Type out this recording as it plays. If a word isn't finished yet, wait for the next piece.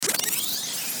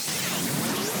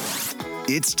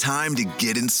It's time to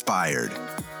get inspired.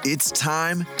 It's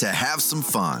time to have some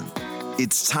fun.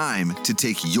 It's time to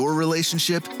take your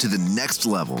relationship to the next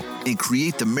level and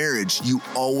create the marriage you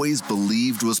always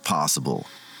believed was possible.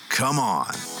 Come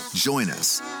on, join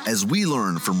us as we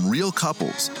learn from real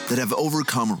couples that have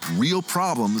overcome real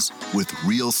problems with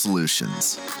real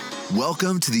solutions.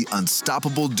 Welcome to the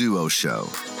Unstoppable Duo Show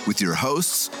with your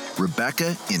hosts,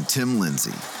 Rebecca and Tim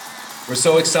Lindsay. We're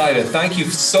so excited. Thank you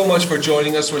so much for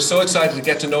joining us. We're so excited to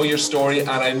get to know your story, and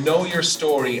I know your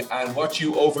story and what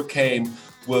you overcame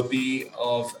will be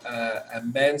of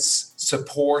immense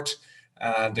support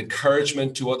and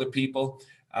encouragement to other people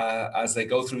as they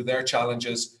go through their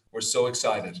challenges. We're so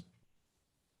excited.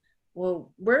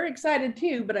 Well, we're excited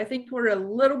too, but I think we're a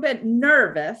little bit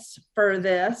nervous for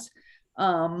this.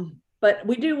 But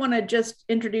we do want to just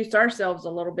introduce ourselves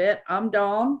a little bit. I'm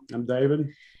Dawn. I'm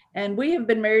David. And we have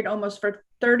been married almost for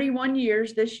 31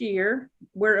 years this year.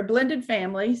 We're a blended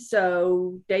family.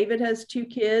 So David has 2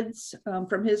 kids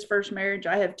from his first marriage.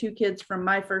 I have 2 kids from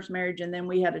my first marriage, and then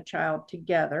we had a child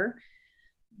together.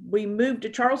 We moved to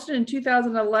Charleston in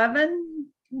 2011,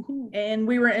 and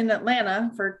we were in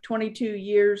Atlanta for 22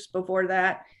 years before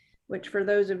that, which for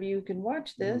those of you who can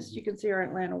watch this, you can see our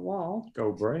Atlanta wall.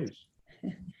 Go Braves.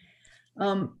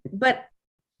 But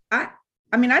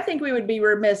I mean, I think we would be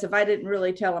remiss if I didn't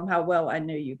really tell them how well I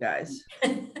knew you guys.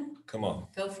 Come on.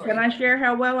 Go for Can it. I share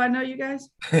how well I know you guys?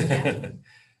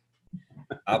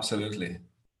 Absolutely.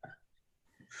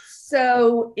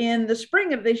 So in the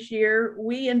spring of this year,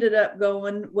 we ended up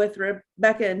going with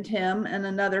Rebecca and Tim and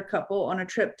another couple on a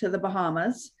trip to the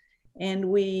Bahamas. And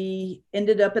we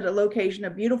ended up at a location, a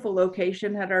beautiful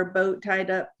location, had our boat tied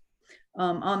up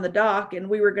on the dock, and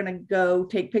we were going to go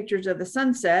take pictures of the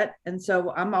sunset. And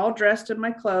so I'm all dressed in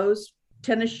my clothes,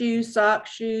 tennis shoes,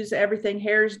 socks, shoes, everything,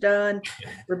 hair's done.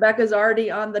 Rebecca's already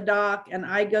on the dock, and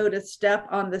I go to step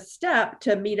on the step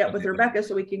to meet up with Rebecca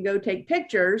so we can go take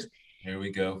pictures. Here we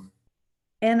go.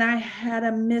 And I had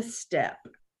a misstep.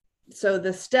 So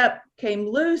the step came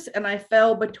loose and I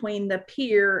fell between the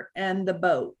pier and the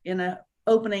boat in an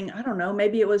opening. I don't know,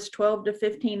 maybe it was 12 to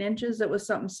 15 inches. It was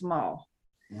something small.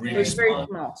 Really it was very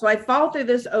small. So I fall through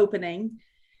this opening,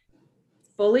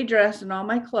 fully dressed in all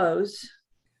my clothes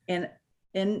and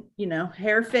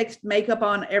hair fixed, makeup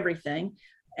on, everything.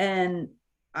 And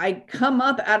I come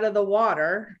up out of the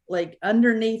water, like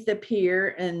underneath the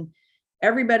pier, and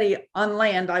everybody on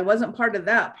land, I wasn't part of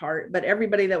that part, but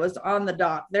everybody that was on the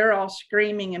dock, they're all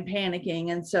screaming and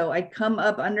panicking. And so I come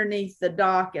up underneath the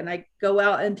dock and I go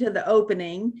out into the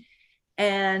opening,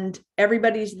 and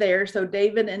everybody's there. So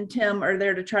David and Tim are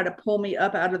there to try to pull me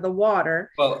up out of the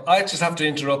water. Well, I just have to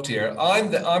interrupt here.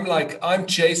 I'm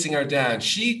chasing her down.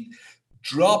 She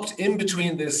dropped in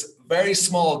between this very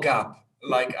small gap,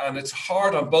 and it's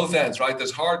hard on both ends, right?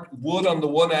 There's hard wood on the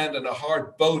one end and a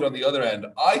hard boat on the other end.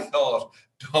 I thought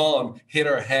Dawn hit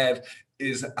her head,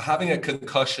 is having a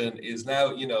concussion, is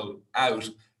now, out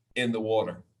in the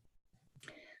water.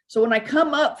 So when I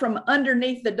come up from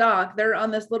underneath the dock, they're on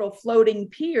this little floating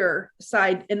pier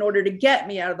side in order to get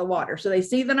me out of the water. So they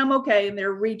see that I'm okay, and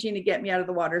they're reaching to get me out of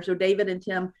the water. So David and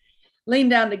Tim lean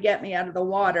down to get me out of the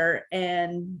water.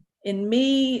 And in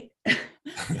me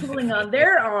pulling on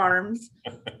their arms,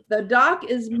 the dock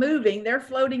is moving, their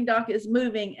floating dock is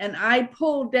moving, and I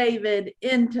pull David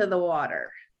into the water.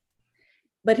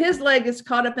 But his leg is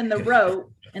caught up in the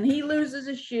rope, and he loses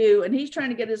a shoe, and he's trying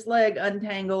to get his leg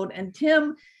untangled. And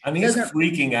Tim, and he's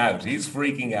freaking out. He's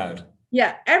freaking out.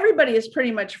 Yeah, everybody is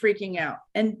pretty much freaking out.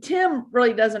 And Tim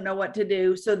really doesn't know what to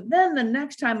do. So then the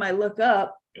next time I look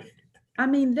up,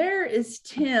 there is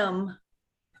Tim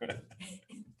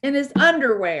in his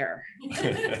underwear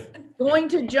going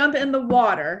to jump in the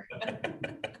water.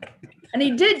 And he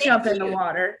did jump in the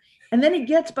water. And then he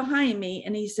gets behind me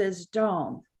and he says,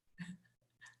 "Dawn,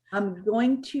 I'm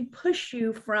going to push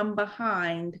you from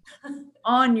behind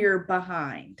on your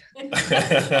behind."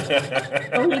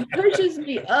 So he pushes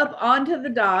me up onto the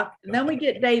dock, and then we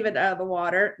get David out of the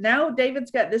water. Now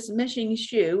David's got this missing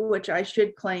shoe, which I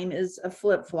should claim is a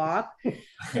flip-flop,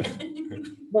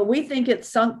 but we think it's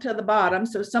sunk to the bottom.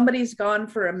 So somebody's gone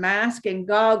for a mask and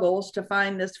goggles to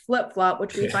find this flip-flop,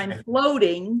 which we find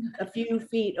floating a few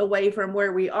feet away from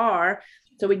where we are.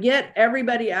 So we get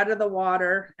everybody out of the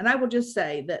water. And I will just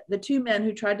say that the 2 men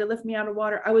who tried to lift me out of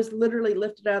water, I was literally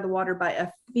lifted out of the water by a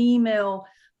female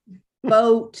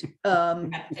boat,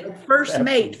 first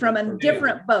mate from a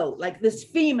different boat. Like this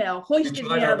female hoisted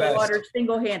me out of the water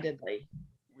single-handedly.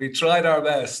 We tried our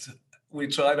best.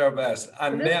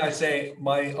 And may I say,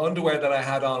 my underwear that I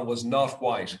had on was not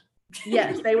white.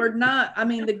 Yes, they were not.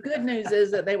 The good news is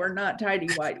that they were not tidy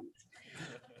whities.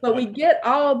 But we get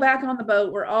all back on the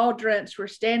boat. We're all drenched. We're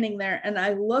standing there. And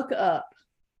I look up,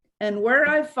 and where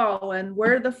I've fallen,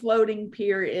 where the floating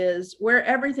pier is, where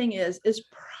everything is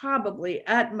probably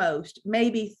at most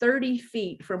maybe 30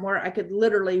 feet from where I could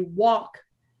literally walk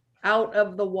out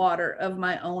of the water of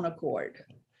my own accord.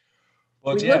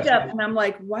 Well, we look up and I'm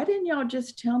like, why didn't y'all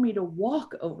just tell me to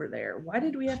walk over there? Why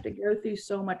did we have to go through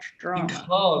so much drama?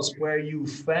 Because where you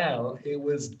fell, it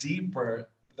was deeper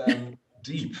than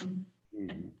deep.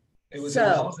 It was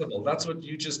impossible. That's what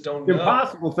you just don't know. The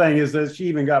impossible thing is that she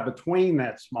even got between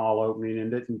that small opening and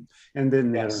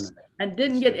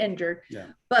didn't get injured. Yeah.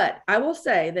 But I will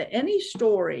say that any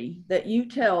story that you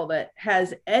tell that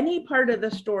has any part of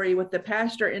the story with the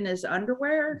pastor in his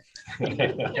underwear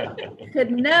could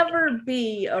never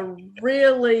be a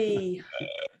really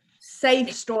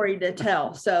safe story to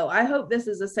tell. So I hope this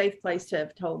is a safe place to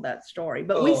have told that story.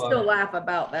 But we still laugh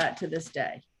about that to this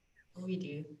day. We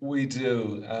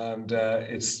do. And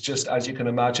it's just, as you can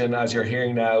imagine, as you're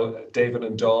hearing now, David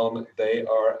and Dawn, they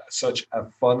are such a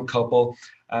fun couple.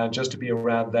 And just to be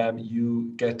around them,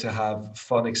 you get to have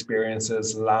fun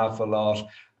experiences, laugh a lot,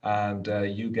 and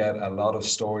you get a lot of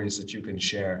stories that you can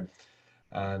share.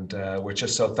 And we're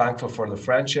just so thankful for the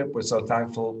friendship. We're so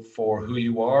thankful for who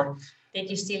you are. That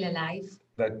you're still alive.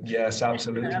 Yes,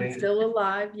 absolutely. I'm still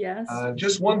alive, yes.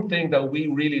 Just one thing that we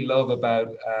really love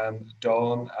about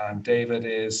Dawn and David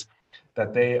is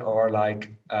that they are like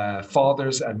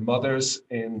fathers and mothers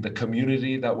in the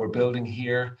community that we're building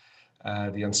here,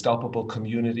 the Unstoppable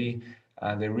community.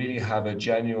 They really have a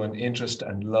genuine interest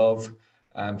and love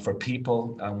for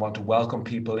people and want to welcome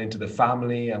people into the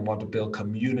family and want to build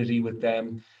community with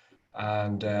them.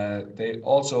 And they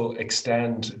also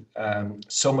extend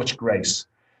so much grace.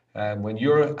 When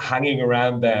you're hanging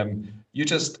around them, you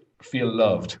just feel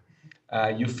loved,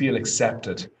 you feel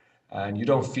accepted, and you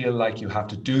don't feel like you have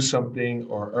to do something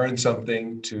or earn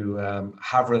something to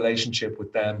have a relationship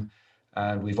with them.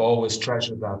 And we've always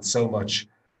treasured that so much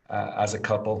as a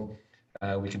couple.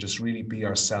 We can just really be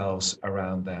ourselves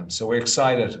around them. So we're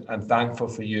excited and thankful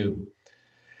for you.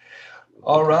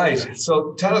 All right,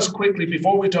 so tell us quickly,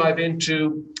 before we dive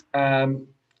into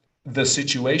the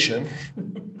situation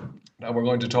that we're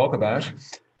going to talk about.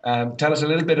 Tell us a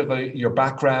little bit about your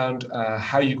background,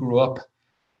 how you grew up,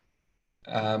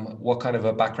 what kind of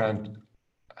a background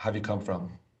have you come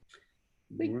from?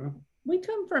 We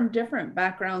come from different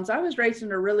backgrounds. I was raised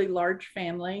in a really large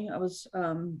family. I was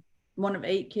one of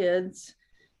 8 kids.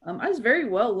 I was very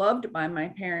well loved by my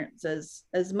parents as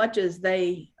much as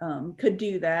they could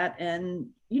do that. And,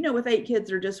 you know, with 8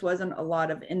 kids, there just wasn't a lot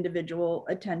of individual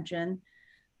attention,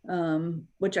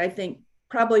 which I think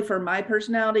probably for my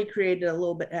personality created a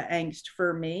little bit of angst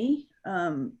for me,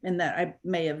 in that I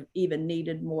may have even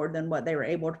needed more than what they were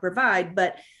able to provide.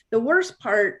 But the worst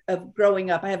part of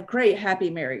growing up, I have great happy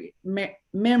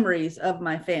memories of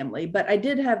my family, but I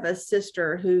did have a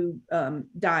sister who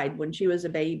died when she was a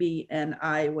baby and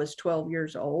I was 12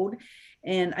 years old.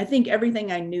 And I think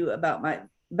everything I knew about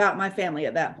my family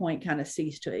at that point kind of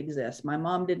ceased to exist. My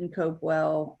mom didn't cope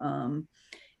well.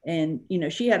 And, you know,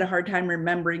 she had a hard time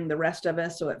remembering the rest of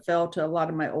us. So it fell to a lot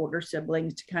of my older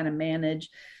siblings to kind of manage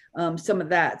some of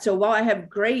that. So while I have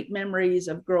great memories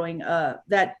of growing up,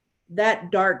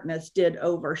 that darkness did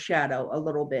overshadow a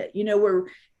little bit. You know,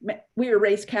 we were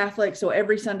raised Catholic. So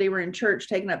every Sunday we're in church,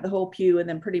 taking up the whole pew. And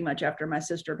then pretty much after my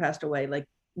sister passed away, like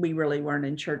we really weren't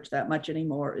in church that much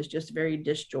anymore. It was just very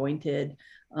disjointed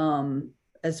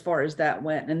as far as that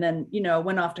went. And then, you know, I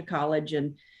went off to college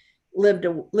and lived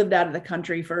out of the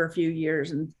country for a few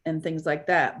years and things like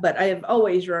that. But I have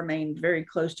always remained very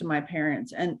close to my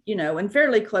parents and, you know, and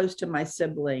fairly close to my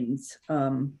siblings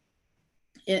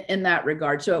in that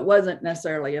regard. So it wasn't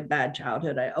necessarily a bad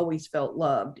childhood. I always felt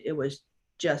loved. It was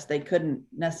just, they couldn't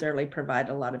necessarily provide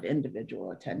a lot of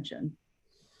individual attention.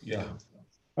 Yeah.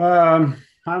 I'm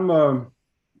a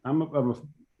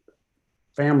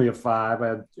family of 5.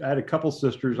 I had a couple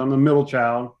sisters. I'm the middle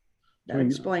child. That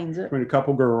explains it. Between a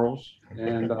couple girls,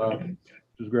 and it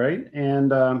was great.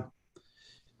 And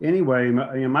anyway,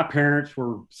 my parents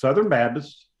were Southern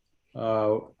Baptists.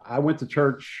 I went to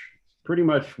church pretty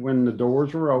much when the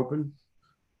doors were open.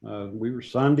 We were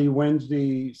Sunday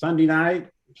night,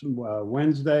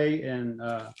 Wednesday, and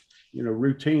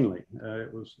routinely.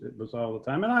 It was all the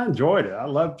time, and I enjoyed it. I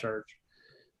loved church.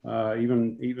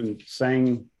 Even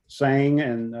sang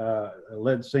and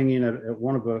led singing at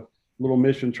one of the little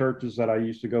mission churches that I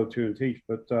used to go to and teach.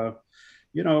 But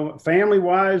family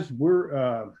wise,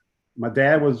 my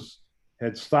dad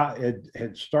had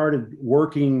started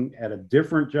working at a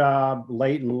different job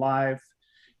late in life,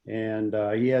 and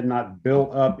he had not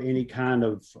built up any kind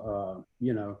of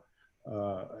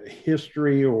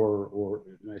history or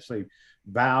I say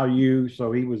value.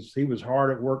 So he was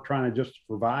hard at work trying to just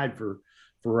provide for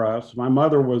us. My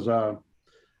mother was you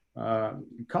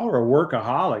call her a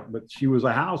workaholic, but she was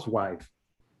a housewife,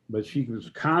 but she was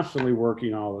constantly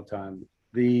working all the time.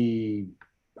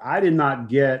 I did not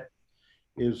get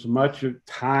as much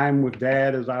time with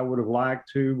Dad as I would have liked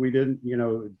to. We didn't,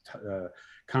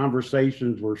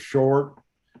 conversations were short,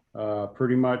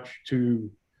 pretty much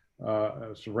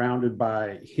surrounded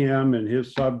by him and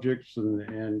his subjects,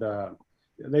 and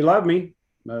they loved me.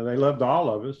 They loved all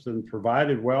of us and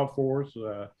provided well for us.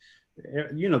 The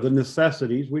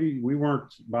necessities. We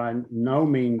weren't by no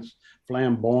means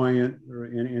flamboyant or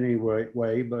in any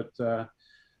way, but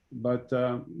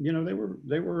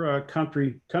they were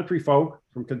country folk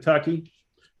from Kentucky,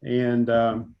 and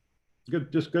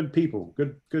good people,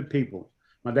 good people.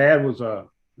 My dad was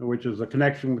which is a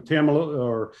connection with Tim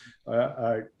or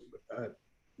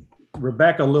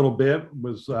Rebecca a little bit,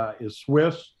 is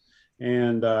Swiss.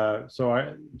 And so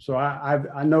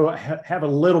I know have a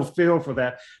little feel for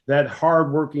that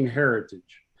hardworking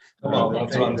heritage. Well,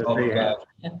 that's what I'm talking about.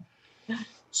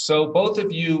 So both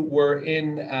of you were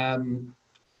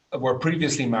were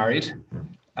previously married,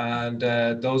 and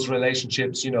those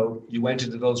relationships, you went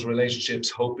into those relationships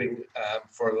hoping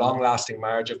for a long-lasting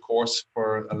marriage, of course,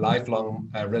 for a lifelong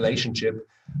relationship,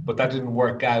 but that didn't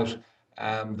work out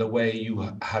the way you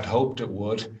had hoped it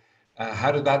would.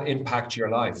 How did that impact your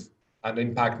life and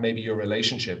impact maybe your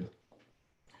relationship?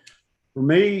 For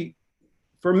me,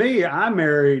 I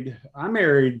married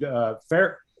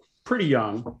pretty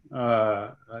young.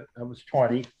 I was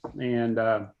 20, and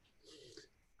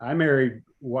I married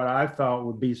what I thought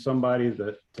would be somebody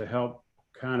to help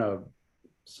kind of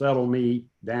settle me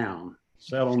down,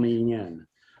 settle me in.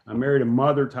 I married a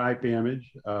mother type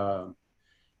image,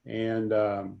 and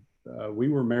we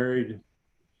were married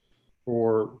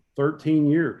for 13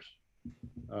 years.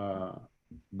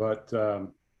 But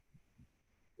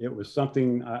it was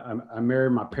something I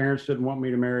married. My parents didn't want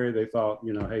me to marry. They thought,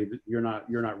 hey, you're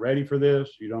not ready for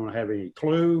this. You don't have any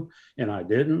clue. And I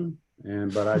didn't.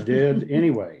 But I did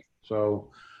anyway.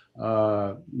 So,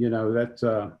 that's,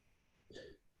 I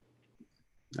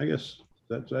guess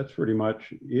that's pretty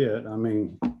much it. I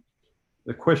mean,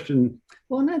 the question.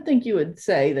 Well, and I think you would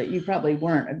say that you probably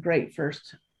weren't a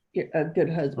good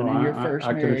husband in your first marriage.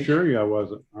 I can assure you I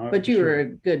wasn't. But you were a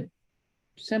good,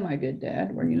 semi-good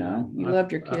dad, were you not? You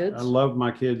loved your kids. I love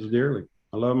my kids dearly.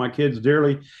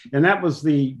 And that was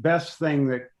the best thing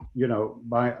that,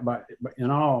 by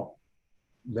in all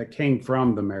that came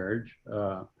from the marriage.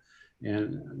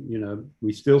 And,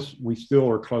 we still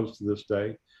are close to this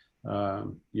day.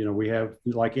 We have,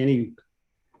 like any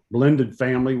blended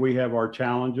family, we have our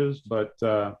challenges, but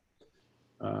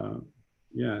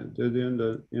it did end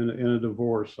in a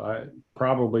divorce. I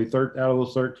probably out of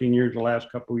those 13 years, the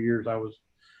last couple of years, I was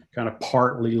kind of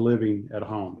partly living at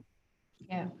home.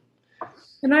 Yeah.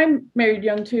 And I'm married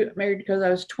young too. Married because I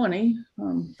was 20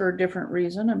 for a different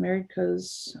reason. I'm married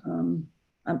because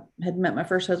I had met my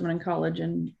first husband in college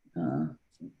and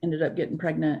ended up getting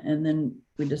pregnant. And then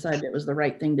we decided it was the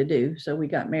right thing to do. So we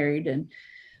got married, and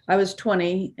I was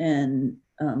 20, and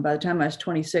by the time I was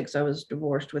 26, I was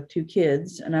divorced with 2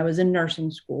 kids, and I was in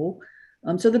nursing school.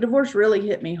 So the divorce really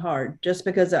hit me hard, just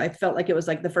because I felt like it was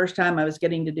like the first time I was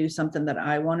getting to do something that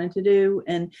I wanted to do.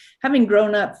 And having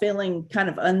grown up feeling kind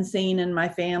of unseen in my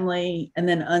family and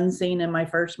then unseen in my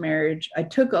first marriage, I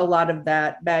took a lot of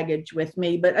that baggage with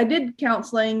me. But I did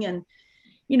counseling, and,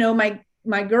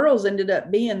 my girls ended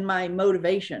up being my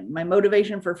motivation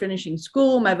for finishing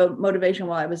school, my motivation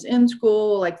while I was in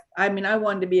school. I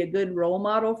wanted to be a good role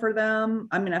model for them.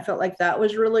 I felt like that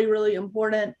was really, really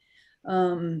important.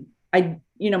 My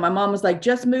mom was like,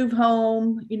 just move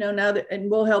home, now that, and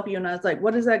we'll help you. And I was like,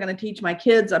 what is that going to teach my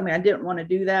kids? I didn't want to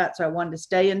do that. So I wanted to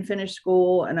stay and finish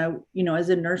school. And I was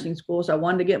in nursing school, so I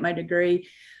wanted to get my degree.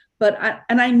 But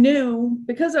I knew,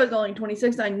 because I was only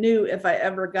 26, I knew if I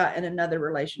ever got in another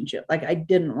relationship, I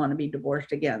didn't want to be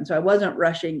divorced again. So I wasn't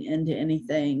rushing into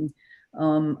anything.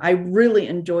 I really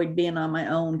enjoyed being on my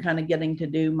own, kind of getting to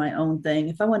do my own thing.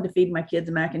 If I wanted to feed my kids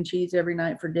mac and cheese every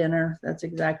night for dinner, that's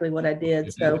exactly what I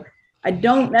did. So I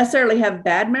don't necessarily have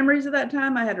bad memories of that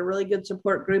time. I had a really good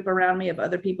support group around me of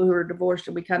other people who were divorced,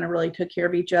 and we kind of really took care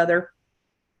of each other.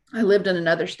 I lived in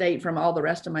another state from all the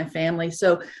rest of my family.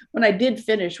 So when I did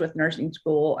finish with nursing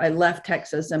school, I left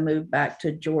Texas and moved back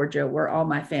to Georgia, where all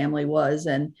my family was.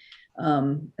 And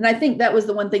I think that was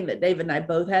the one thing that David and I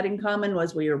both had in common,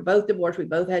 was we were both divorced. We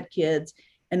both had kids.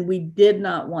 And we did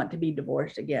not want to be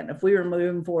divorced again. If we were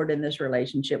moving forward in this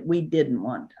relationship, we didn't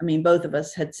want, I mean, both of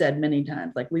us had said many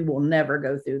times, like, we will never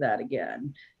go through that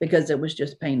again, because it was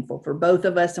just painful for both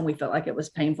of us. And we felt like it was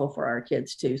painful for our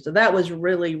kids too. So that was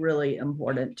really, really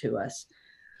important to us.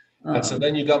 And so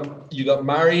then you got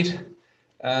married,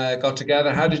 got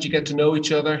together. How did you get to know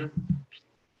each other?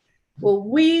 Well,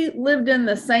 we lived in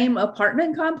the same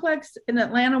apartment complex in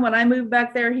Atlanta. When I moved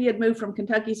back there, he had moved from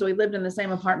Kentucky, so we lived in the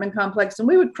same apartment complex, and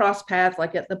we would cross paths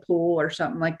like at the pool or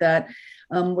something like that,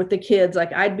 with the kids.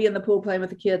 Like, I'd be in the pool playing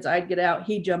with the kids, I'd get out,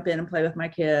 he'd jump in and play with my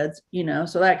kids, you know,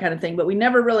 so that kind of thing. But we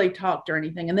never really talked or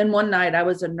anything. And then one night, I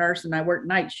was a nurse and I worked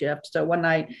night shift. So one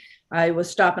night I was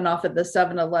stopping off at the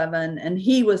 7-Eleven, and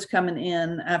he was coming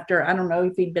in after, I don't know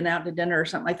if he'd been out to dinner or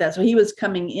something like that. So he was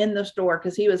coming in the store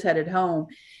because he was headed home.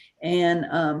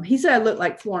 And he said I looked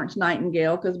like Florence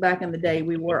Nightingale, because back in the day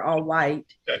we wore all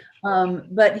white.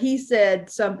 But he said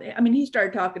something, I mean, he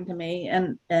started talking to me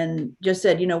and just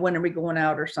said, you know, when are we going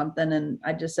out or something? And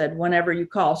I just said, whenever you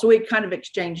call. So we kind of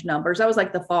exchanged numbers. That was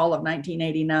like the fall of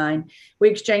 1989. We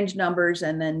exchanged numbers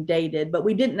and then dated, but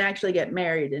we didn't actually get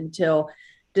married until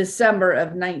December of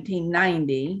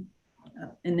 1990.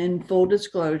 And in full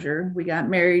disclosure, we got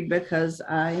married because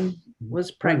I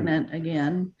was pregnant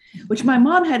again, which my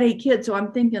mom had 8 kids. So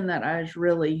I'm thinking that I was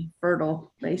really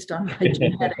fertile based on my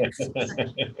genetics.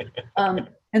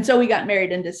 And so we got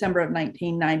married in December of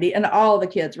 1990, and all the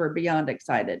kids were beyond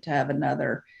excited to have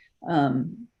another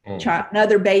child,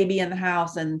 another baby in the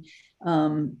house. And,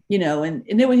 you know, and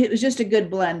it was just a good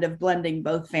blend of blending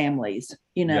both families,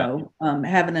 you know,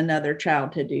 having another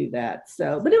child to do that.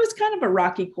 So, but it was kind of a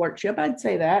rocky courtship. I'd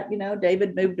say that, you know,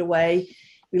 David moved away.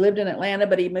 We lived in Atlanta,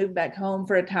 but he moved back home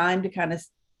for a time to kind of,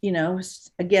 you know,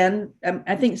 again,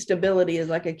 I think stability is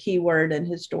like a key word in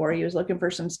his story. He was looking for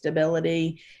some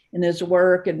stability in his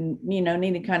work and, you know,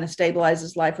 needed to kind of stabilize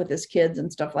his life with his kids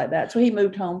and stuff like that. So he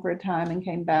moved home for a time and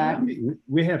came back.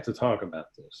 We have to talk about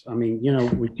this. I mean, you know,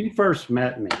 when you first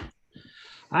met me,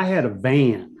 I had a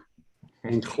van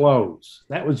and clothes.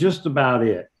 That was just about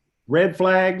it. Red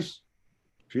flags,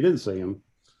 she didn't see them.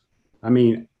 I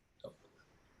mean,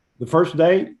 the first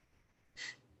date,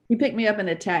 he picked me up in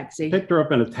a taxi. Picked her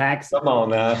up in a taxi. Come on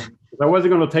now. I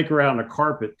wasn't going to take her out in a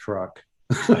carpet truck.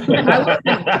 I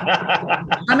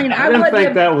mean, I didn't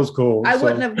think that was cool. I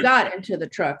wouldn't have got into the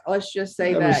truck. Let's just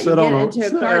say that. Sit on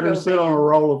a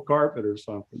roll of carpet or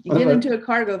something. You get into a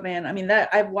cargo van. I mean, that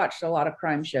I've watched a lot of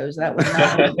crime shows. That was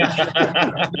not.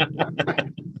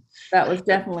 That was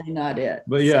definitely not it.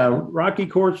 But yeah, rocky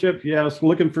courtship. Yeah, I was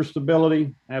looking for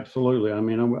stability. Absolutely. I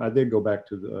mean, I did go back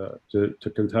to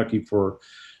Kentucky for a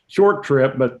short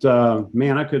trip, but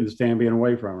man, I couldn't stand being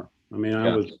away from her. I mean,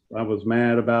 I was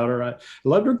mad about her. I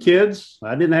loved her kids.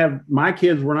 My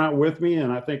kids were not with me,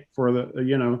 and I think for the,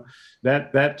 you know,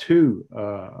 that too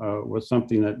was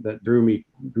something that drew me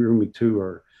to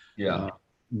her. Yeah,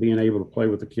 being able to play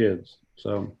with the kids.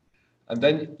 So, and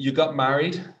then you got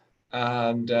married.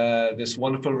 And this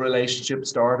wonderful relationship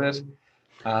started.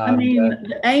 I mean,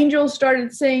 the angels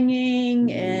started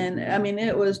singing, and I mean,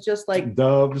 it was just like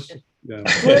doves.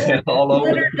 All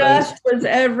over. Glitter dust was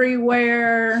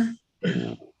everywhere.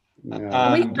 Yeah.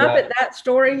 We stop at that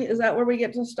story. Is that where we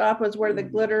get to stop? Was where the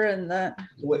glitter and the.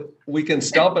 We can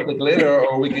stop at the glitter,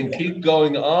 or we can keep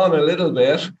going on a little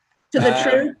bit to the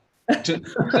truth.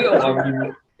 I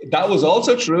mean, that was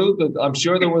also true. That I'm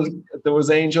sure there was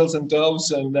angels and doves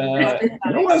and there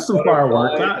was some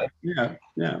fireworks.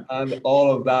 And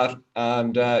all of that.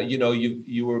 And you know,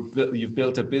 you've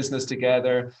built a business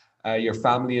together. Your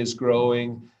family is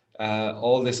growing.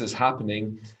 All this is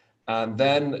happening, and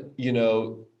then, you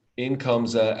know, in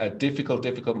comes a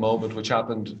difficult moment, which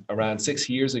happened around 6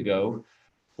 years ago,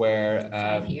 where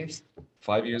 5 years.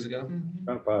 5 years ago. Mm-hmm.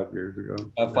 About 5 years ago.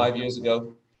 5 years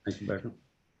ago. Thank you, Becca.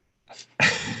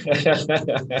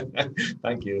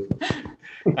 Thank you.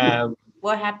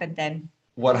 What happened then?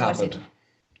 What happened?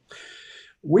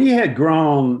 We had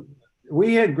grown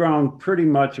pretty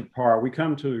much apart. We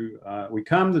come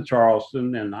to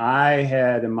Charleston, and I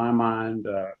had in my mind,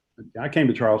 I came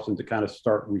to Charleston to kind of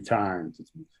start retiring, to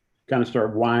kind of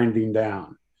start winding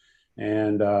down.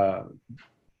 And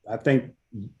I think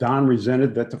Don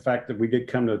resented the fact that we did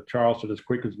come to Charleston as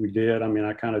quick as we did. I mean,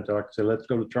 I kind of said, let's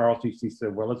go to Charleston. He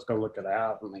said, well, let's go look it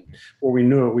out. I mean, before we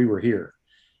knew it, we were here.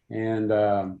 And,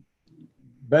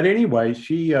 but anyway,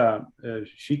 she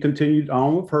continued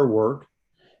on with her work.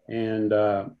 And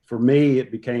for me,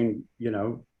 it became, you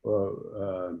know,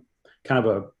 kind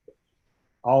of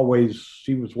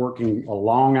she was working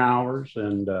long hours,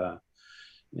 and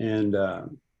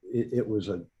it was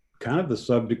a kind of the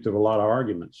subject of a lot of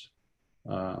arguments.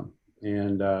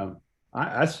 And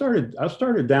I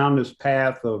started down this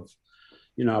path of,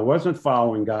 I wasn't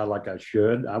following God like I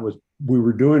should. We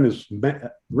were doing this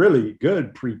really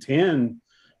good pretend,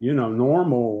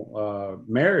 normal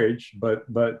marriage, but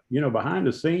behind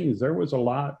the scenes, there was a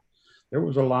lot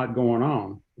going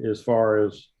on as far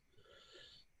as,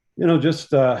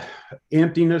 just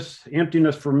emptiness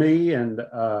for me. And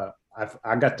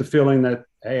I got the feeling that,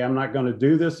 hey, I'm not going to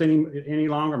do this any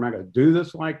longer. I'm not going to do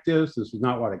this like this. This is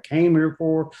not what I came here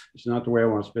for. It's not the way I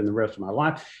want to spend the rest of my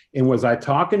life. And was I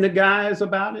talking to guys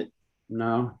about it?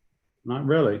 No, not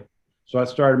really. So I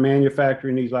started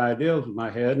manufacturing these ideals in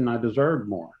my head, and I deserved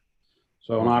more.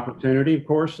 So an opportunity, of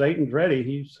course, Satan's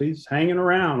ready. He's hanging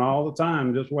around all the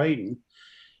time, just waiting.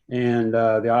 And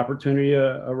the opportunity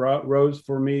arose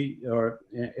for me,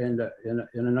 and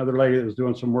another lady that was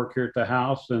doing some work here at the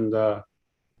house, and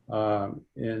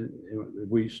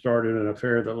we started an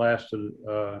affair that lasted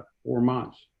 4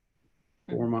 months,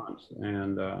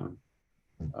 and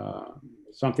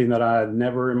something that I had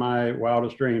never in my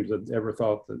wildest dreams had ever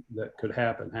thought that could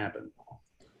happen. I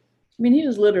mean, he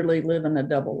was literally living a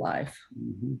double life.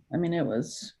 Mm-hmm. I mean, it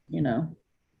was, I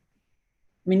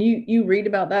mean, you read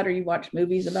about that or you watch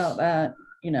movies about that,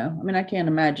 I mean, I can't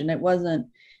imagine. It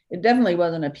definitely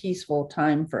wasn't a peaceful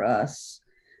time for us.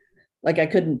 Like I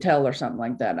couldn't tell or something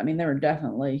like that. I mean, there were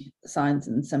definitely signs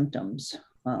and symptoms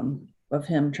of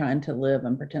him trying to live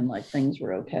and pretend like things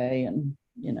were okay. And,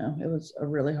 it was a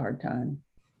really hard time.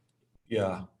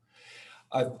 Yeah.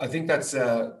 I think that's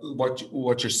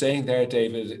what you're saying there,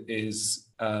 David, is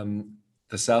the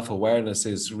self-awareness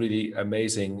is really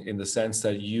amazing in the sense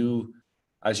that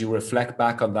as you reflect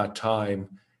back on that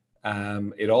time,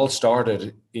 it all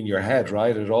started in your head,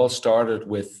 right? It all started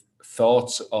with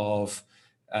thoughts of,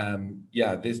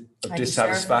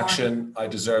 dissatisfaction. I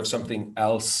deserve something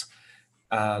else.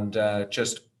 And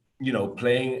just,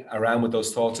 playing around with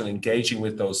those thoughts and engaging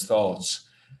with those thoughts.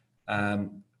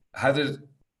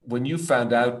 When you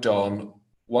found out, Dawn,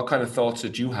 what kind of thoughts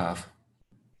did you have?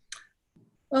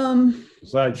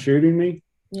 Besides shooting me?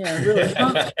 Yeah, really.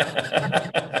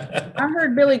 I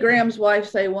heard Billy Graham's wife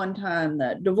say one time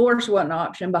that divorce wasn't an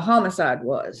option, but homicide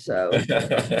was. So,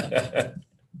 I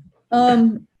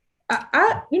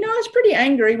was pretty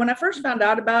angry when I first found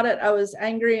out about it. I was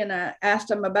angry, and I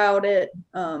asked him about it.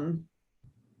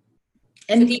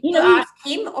 And so did you ask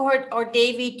him or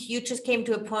David? You just came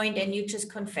to a point and you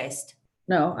just confessed.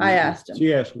 No, I asked him.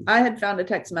 She asked me. I had found a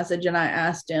text message and I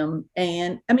asked him,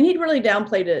 and I mean, he'd really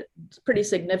downplayed it pretty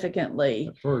significantly.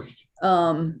 At first.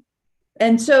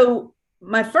 And so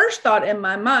my first thought in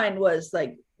my mind was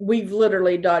like, we've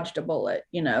literally dodged a bullet,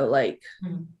 I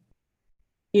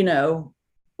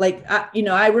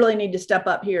really need to step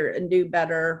up here and do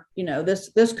better.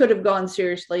 This could have gone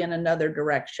seriously in another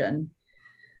direction.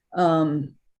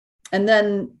 And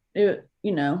then it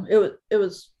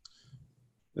was.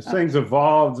 As things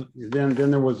evolved, then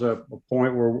there was a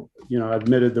point where, I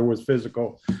admitted there was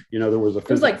physical, there was a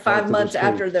physical. It was like 5 months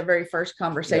after the very first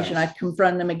conversation. Yeah. I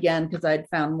confronted him again because I'd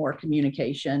found more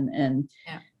communication.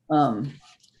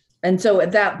 And so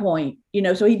at that point,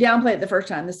 so he downplayed it the first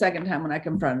time. The second time when I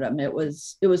confronted him, it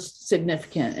was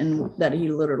significant, and that he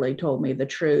literally told me the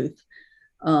truth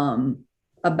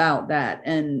about that.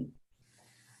 And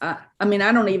I mean,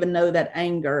 I don't even know that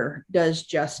anger does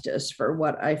justice for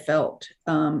what I felt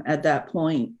at that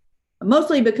point,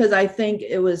 mostly because I think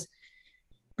I was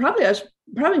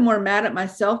probably more mad at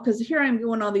myself, because here I'm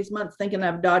going all these months thinking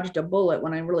I've dodged a bullet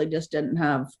when I really just didn't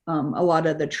have a lot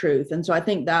of the truth. And so I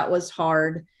think that was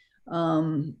hard.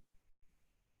 And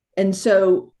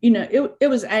so, it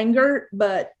was anger,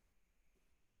 but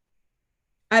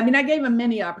I mean, I gave him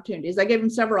many opportunities. I gave him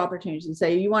several opportunities and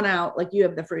say, you want out, like you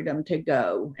have the freedom to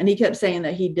go. And he kept saying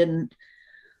that he didn't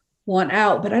want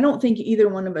out, but I don't think either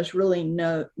one of us really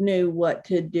knew what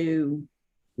to do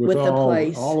with the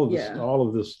place. All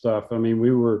of this stuff. I mean,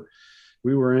 we were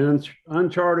in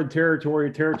uncharted territory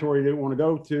we didn't want to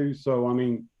go to. So, I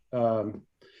mean,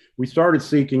 we started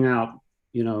seeking out,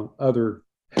 other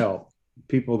help,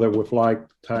 people that would like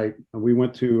type. We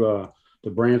went to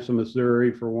Branson,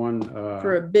 Missouri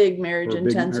for a big marriage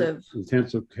intensive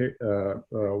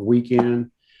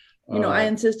weekend. I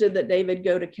insisted that David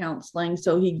go to counseling,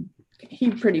 so he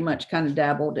pretty much kind of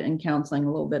dabbled in counseling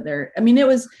a little bit there. I mean, there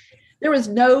was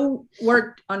no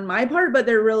work on my part, but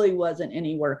there really wasn't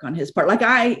any work on his part. Like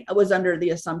I was under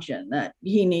the assumption that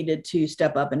he needed to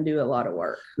step up and do a lot of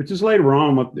work. Which is later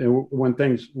on when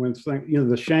things,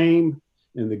 the shame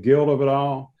and the guilt of it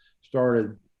all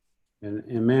started.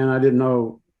 And man, I didn't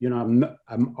know,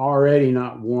 I'm already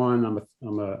not one. I'm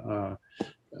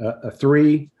a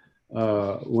 3.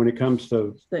 when it comes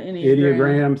to The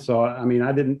Enneagram. So, I mean,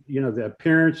 I didn't, the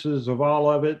appearances of all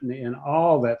of it and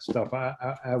all that stuff,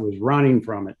 I was running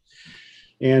from it.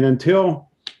 And until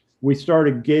we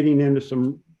started getting into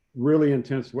some really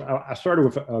intense, I started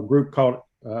with a group called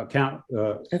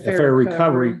Affair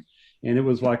Recovery. And it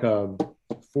was like a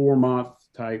 4-month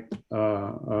type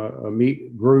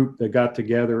meet group that got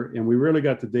together, and we really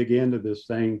got to dig into this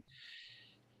thing.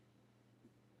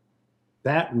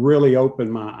 That really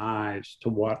opened my eyes to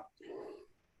what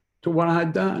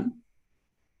I'd done.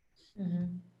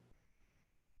 Mm-hmm.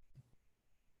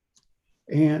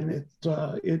 And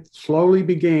it slowly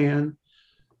began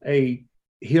a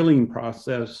healing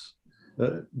process,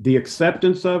 the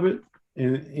acceptance of it.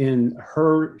 And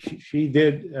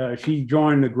she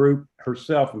joined the group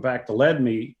herself. In fact, led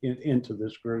me into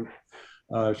this group.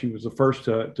 She was the first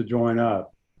to join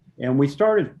up, and we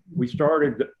started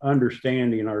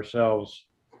understanding ourselves,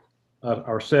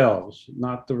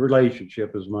 not the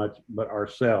relationship as much, but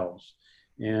ourselves,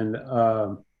 and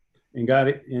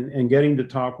getting to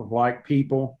talk with like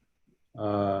people.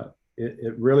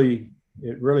 It really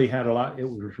had a lot. It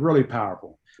was really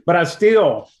powerful. But I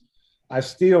still,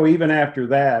 even after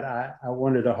that, I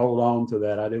wanted to hold on to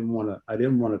that. I didn't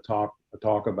want to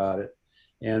talk about it,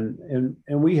 and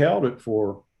we held it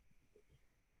for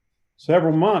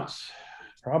several months,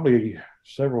 probably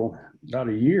about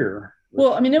a year.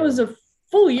 Well, I mean, it was a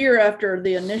full year after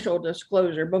the initial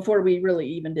disclosure before we really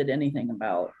even did anything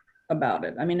about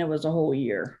it. I mean, it was a whole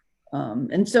year,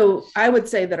 and so I would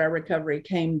say that our recovery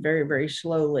came very, very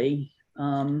slowly.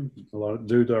 A lot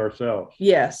due to ourselves.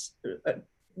 Yes.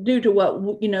 Due to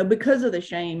what, because of the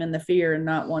shame and the fear and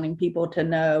not wanting people to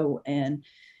know, and,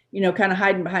 kind of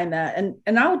hiding behind that.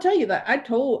 And I will tell you that I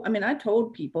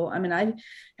told people, I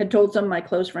had told some of my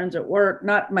close friends at work,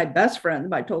 not my best friends,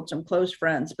 but I told some close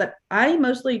friends, but I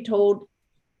mostly told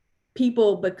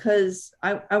people because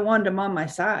I wanted them on my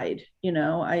side.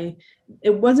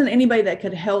 It wasn't anybody that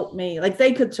could help me. Like,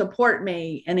 they could support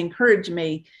me and encourage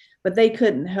me, but they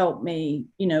couldn't help me,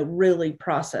 really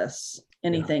process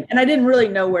anything. And I didn't really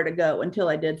know where to go until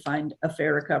I did find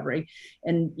Affair Recovery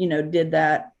and, did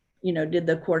that, did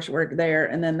the coursework there.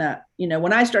 And then that,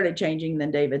 when I started changing,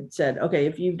 then David said, okay,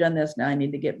 if you've done this, now I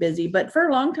need to get busy. But for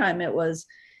a long time, it was,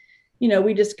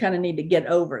 we just kind of need to get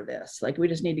over this. Like, we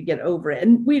just need to get over it.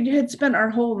 And we had spent our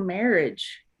whole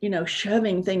marriage,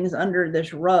 shoving things under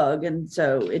this rug. And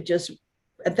so it just,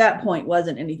 at that point,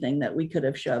 wasn't anything that we could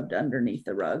have shoved underneath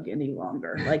the rug any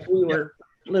longer. Like, we were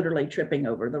literally tripping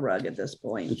over the rug at this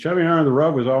point. The shoving under the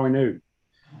rug was all we knew.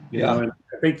 And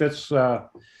I think that's,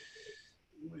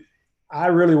 I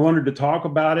really wanted to talk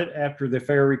about it after the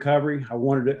Affair Recovery. I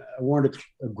wanted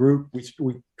a group.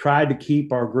 We tried to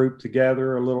keep our group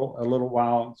together a little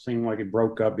while. It seemed like it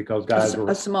broke up because guys were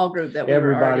a small group that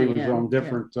everybody was on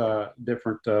different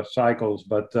cycles.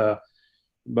 But I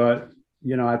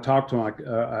talked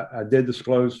to I did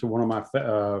disclose to one of my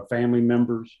family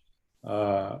members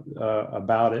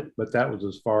about it, but that was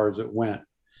as far as it went.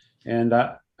 And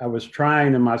I was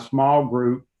trying in my small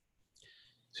group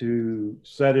to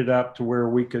set it up to where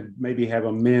we could maybe have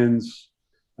a men's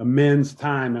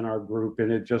time in our group, and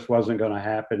it just wasn't going to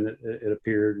happen. It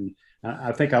appeared, and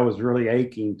I think I was really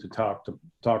aching to talk to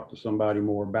somebody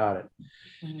more about it.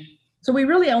 So we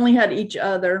really only had each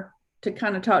other to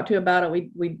kind of talk to about it.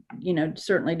 We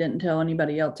certainly didn't tell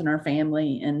anybody else in our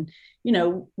family, and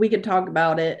we could talk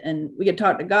about it and we could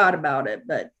talk to God about it,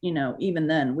 but even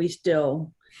then we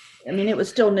still, it was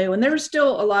still new, and there was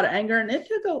still a lot of anger, and it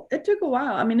took a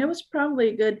while. It was probably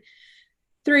a good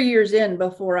 3 years in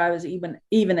before I was even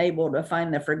able to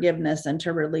find the forgiveness and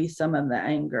to release some of the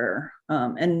anger,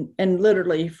 and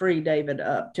literally free David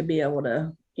up to be able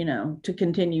to to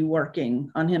continue working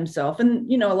on himself.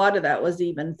 And a lot of that was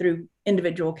even through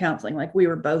individual counseling. Like, we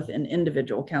were both in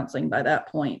individual counseling by that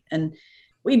point, and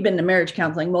we'd been to marriage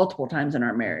counseling multiple times in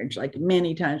our marriage. Like,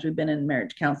 many times we've been in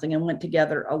marriage counseling and went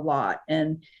together a lot.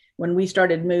 And when we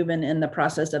started moving in the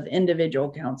process of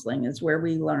individual counseling is where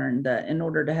we learned that in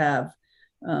order to have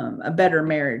a better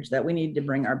marriage, that we need to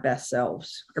bring our best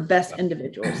selves, our best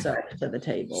individual selves to the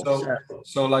table.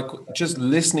 So like, just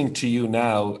listening to you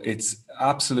now, it's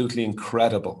absolutely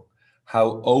incredible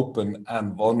how open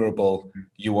and vulnerable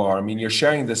you are. You're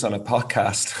sharing this on a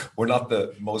podcast. We're not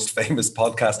the most famous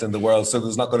podcast in the world, so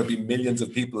there's not going to be millions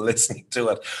of people listening to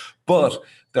it, but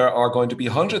there are going to be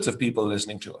hundreds of people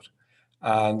listening to it.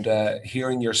 And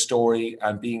hearing your story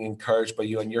and being encouraged by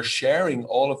you, and you're sharing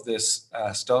all of this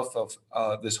stuff of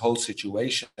this whole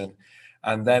situation.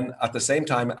 And then at the same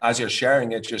time, as you're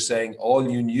sharing it, you're saying all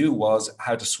you knew was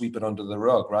how to sweep it under the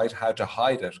rug, right? How to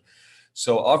hide it.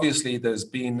 So obviously there's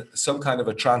been some kind of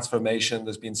a transformation.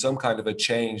 There's been some kind of a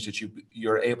change that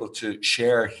you're able to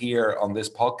share here on this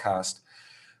podcast.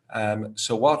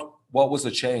 So what was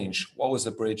the change? What was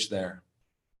the bridge there?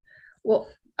 Well,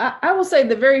 I will say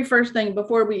the very first thing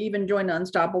before we even joined the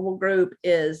Unstoppable group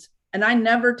is, and I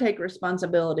never take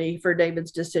responsibility for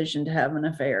David's decision to have an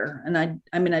affair. And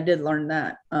I mean, I did learn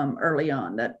that early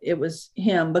on, that it was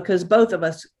him, because both of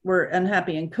us were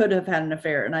unhappy and could have had an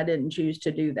affair, and I didn't choose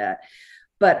to do that.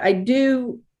 But I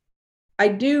do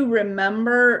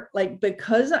remember, like,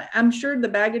 because I'm sure the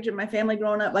baggage of my family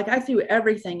growing up, like I threw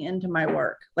everything into my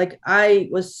work. Like I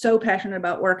was so passionate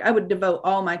about work. I would devote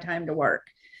all my time to work.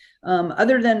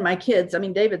 Other than my kids, I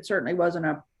mean, David certainly wasn't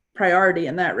a priority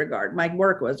in that regard. My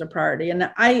work was a priority. And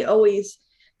I always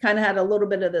kind of had a little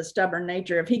bit of the stubborn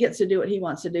nature. If he gets to do what he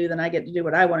wants to do, then I get to do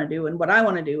what I want to do. And what I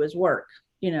want to do is work.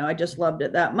 You know, I just loved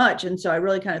it that much. And so I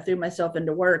really kind of threw myself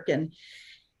into work, and,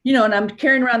 you know, and I'm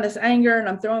carrying around this anger and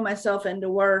I'm throwing myself into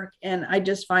work. And I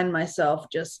just find myself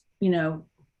just, you know,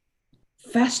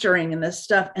 festering in this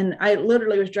stuff. And I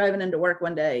literally was driving into work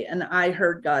one day and I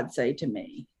heard God say to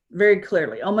me, very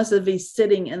clearly, almost as if he's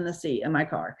sitting in the seat in my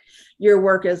car, your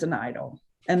work is an idol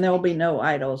and there will be no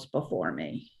idols before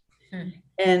me.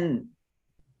 And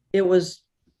it was,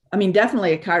 I mean,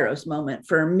 definitely a Kairos moment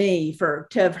for me, to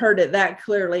have heard it that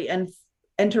clearly, and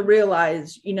to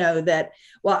realize, you know, that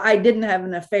while I didn't have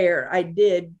an affair, I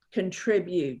did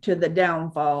contribute to the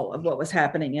downfall of what was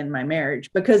happening in my marriage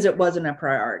because it wasn't a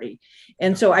priority.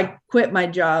 And so I quit my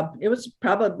job. It was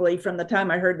probably, from the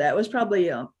time I heard that, it was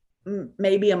probably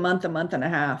maybe a month and a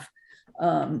half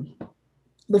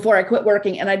before I quit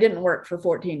working. And I didn't work for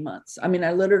 14 months. I mean,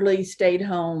 I literally stayed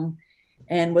home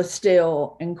and was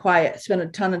still and quiet, spent a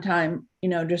ton of time, you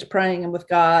know, just praying with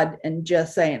God and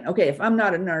just saying, okay, if I'm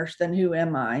not a nurse, then who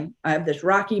am I? I have this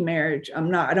rocky marriage.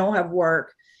 I don't have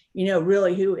work, you know,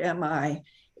 really, who am I?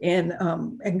 And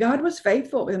God was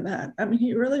faithful in that. I mean,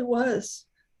 he really was,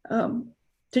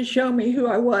 to show me who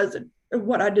I was and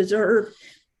what I deserved.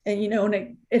 And, you know,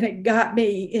 and it got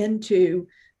me into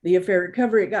the affair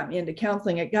recovery. It got me into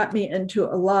counseling. It got me into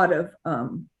a lot of,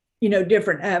 you know,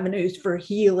 different avenues for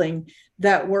healing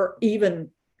that were,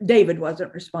 even David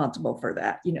wasn't responsible for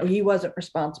that. You know, he wasn't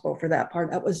responsible for that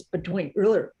part. That was between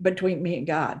me and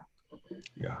God.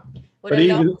 Yeah. What I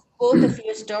love both of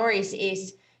your stories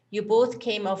is you both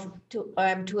came off to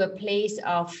a place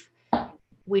of,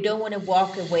 we don't want to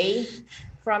walk away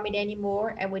from it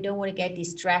anymore, and we don't want to get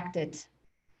distracted,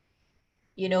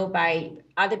 you know, by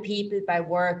other people, by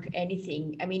work,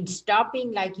 anything. I mean,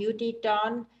 stopping like you did,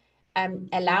 Dawn,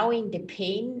 allowing the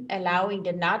pain, allowing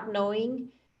the not knowing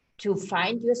to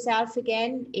find yourself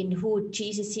again in who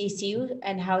Jesus sees you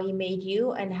and how he made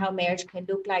you and how marriage can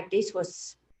look like. This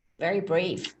was very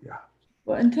brave. Yeah.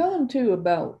 Well, and tell them too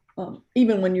about,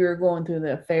 even when you were going through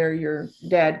the affair, your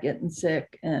dad getting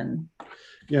sick. And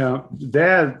yeah,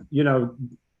 Dad, you know,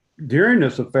 during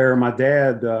this affair, my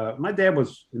dad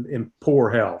was in poor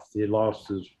health. He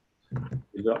lost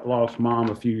mom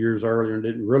a few years earlier and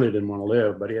didn't want to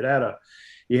live, but he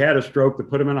had a stroke that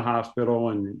put him in a hospital,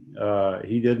 and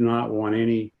he did not want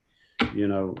any, you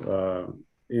know,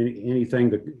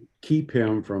 anything to keep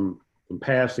him from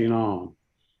passing on.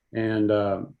 And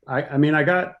I mean, I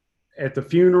got at the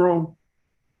funeral.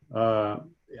 I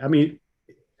mean,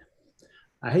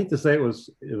 I hate to say it was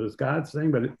God's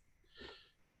thing, but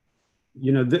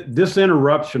you know, this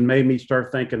interruption made me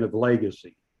start thinking of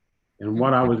legacy and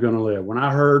what I was going to live. When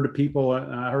I heard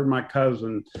I heard my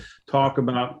cousin talk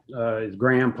about his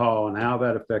grandpa and how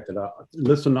that affected. I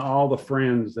listened to all the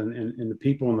friends and the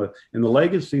people and the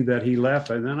legacy that he left.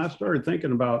 And then I started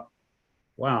thinking about,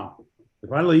 wow,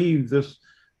 if I leave this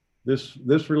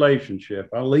relationship,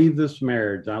 I leave this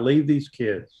marriage, I leave these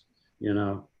kids, you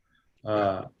know,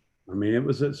 I mean, it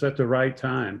was at such the right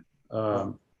time.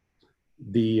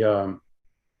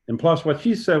 And plus what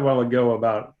she said a while ago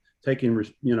about taking,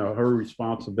 you know, her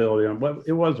responsibility on what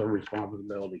it was, a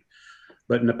responsibility.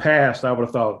 But in the past, I would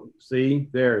have thought, see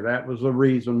there, that was the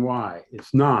reason why.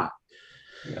 It's not.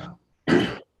 Yeah.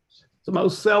 It's the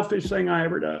most selfish thing I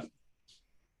ever done.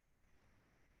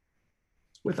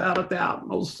 Without a doubt,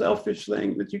 most selfish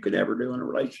thing that you could ever do in a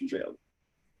relationship.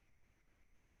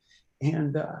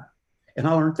 And I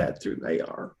learned that through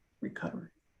AR recovery.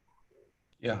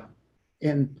 Yeah.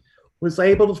 And was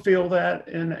able to feel that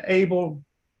and able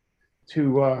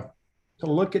to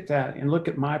look at that and look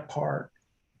at my part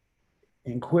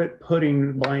and quit putting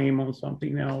the blame on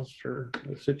something else or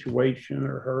a situation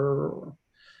or her or,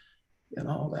 and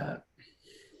all that.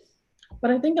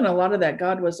 But I think in a lot of that,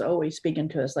 God was always speaking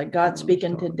to us, like God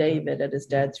speaking to David at his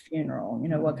dad's funeral. You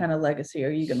know, what kind of legacy are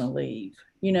you going to leave?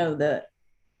 You know,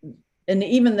 and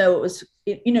even though it was,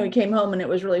 you know, he came home and it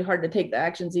was really hard to take the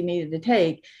actions he needed to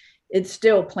take, it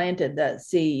still planted that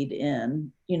seed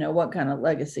in, you know, what kind of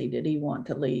legacy did he want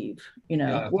to leave? You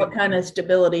know, what kind of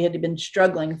stability had he been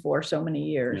struggling for so many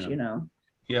years, you know?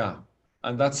 Yeah.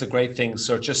 And that's a great thing.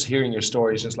 So just hearing your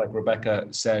stories, just like Rebecca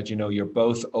said, you know, you're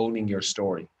both owning your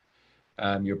story.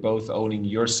 You're both owning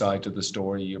your side of the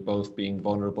story. You're both being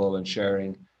vulnerable and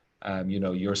sharing, you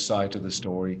know, your side of the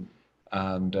story.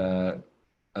 And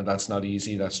that's not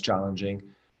easy. That's challenging.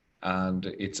 And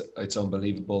it's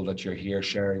unbelievable that you're here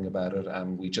sharing about it.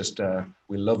 And we just,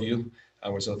 we love you.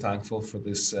 And we're so thankful for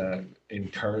this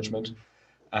encouragement.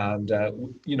 And,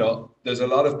 you know, there's a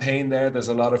lot of pain there. There's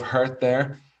a lot of hurt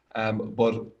there.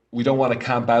 But we don't want to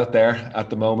camp out there at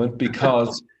the moment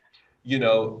because, you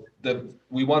know,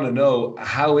 we want to know,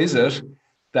 how is it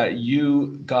that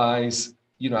you guys,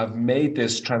 you know, have made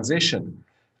this transition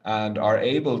and are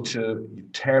able to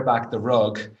tear back the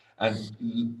rug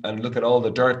and look at all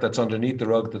the dirt that's underneath the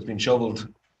rug that's been shoveled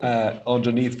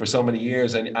underneath for so many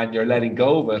years, and you're letting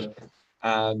go of it,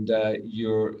 and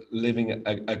you're living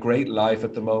a great life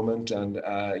at the moment, and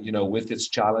you know, with its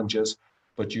challenges,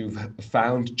 but you've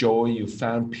found joy, you've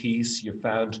found peace, you've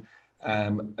found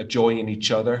a joy in each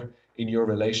other, in your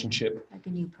relationship, like a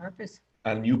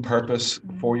new purpose,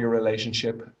 for your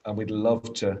relationship, and we'd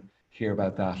love to hear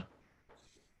about that.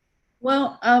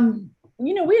 Well,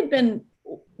 you know, we'd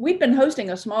been hosting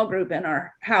a small group in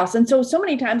our house, and so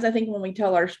many times I think when we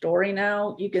tell our story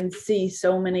now, you can see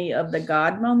so many of the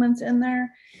God moments in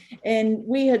there. And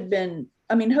we had been,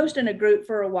 I mean, hosting a group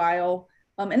for a while,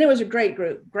 and it was a great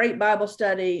group, great Bible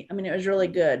study. I mean, it was really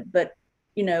good, but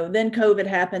you know, then COVID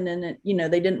happened and, you know,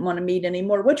 they didn't want to meet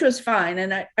anymore, which was fine.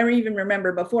 And I even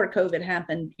remember before COVID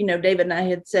happened, you know, David and I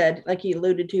had said, like he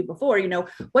alluded to before, you know,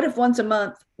 what if once a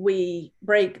month we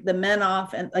break the men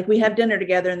off and like we have dinner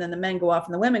together and then the men go off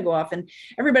and the women go off, and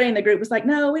everybody in the group was like,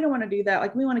 no, we don't want to do that.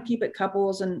 Like we want to keep it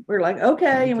couples. And we're like,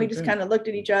 okay. And we just kind of looked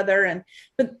at each other,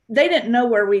 but they didn't know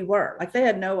where we were. Like they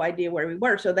had no idea where we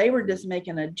were. So they were just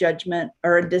making a judgment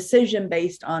or a decision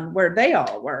based on where they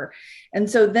all were. And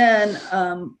so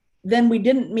then we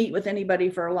didn't meet with anybody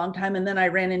for a long time. And then I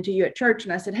ran into you at church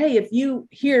and I said, hey, if you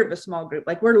hear of a small group,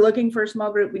 like we're looking for a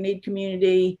small group, we need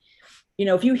community. You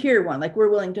know, if you hear one, like we're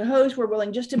willing to host, we're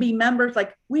willing just to be members.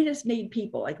 Like we just need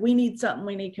people, like we need something,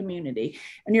 we need community.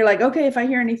 And you're like, okay, if I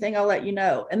hear anything, I'll let you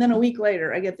know. And then a week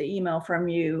later, I get the email from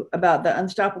you about the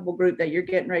Unstoppable group that you're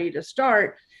getting ready to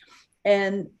start.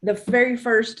 And the very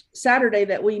first Saturday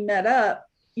that we met up,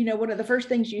 you know, one of the first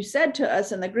things you said to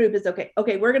us in the group is,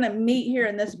 okay, we're going to meet here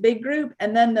in this big group.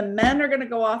 And then the men are going to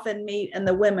go off and meet and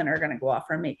the women are going to go off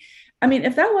and meet. I mean,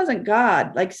 if that wasn't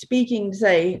God, like speaking to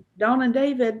say, Dawn and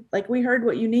David, like we heard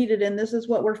what you needed and this is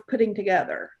what we're putting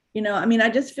together. You know, I mean, I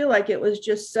just feel like it was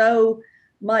just so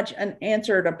much an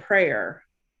answer to prayer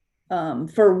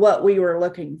for what we were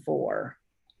looking for.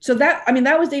 So that, I mean,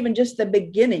 that was even just the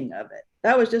beginning of it.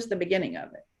 That was just the beginning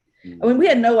of it. I mean, we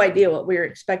had no idea what we were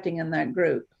expecting in that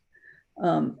group.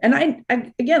 And I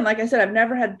again, like I said, I've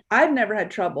never had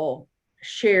trouble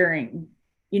sharing,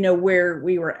 you know, where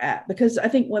we were at, because I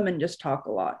think women just talk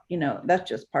a lot, you know, that's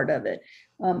just part of it.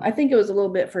 I think it was a little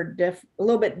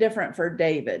bit different for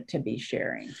David to be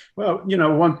sharing. Well, you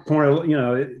know, one point, you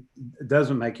know, it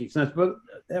doesn't make any sense, but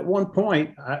at one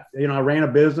point, I ran a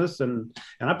business and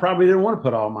I probably didn't want to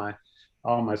put all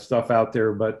my stuff out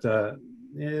there, but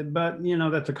you know,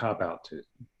 that's a cop out too.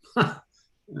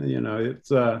 You know,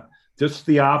 it's just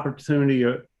the opportunity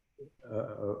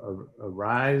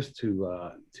arise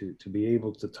to be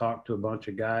able to talk to a bunch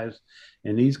of guys,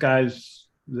 and these guys,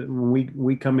 when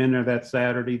we come in there that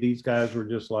Saturday, these guys were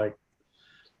just like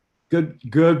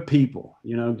good people.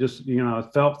 You know, just, you know,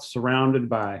 I felt surrounded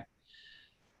by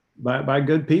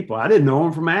good people. I didn't know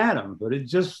them from Adam, but it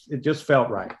just felt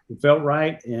right. It felt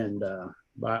right, and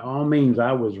by all means,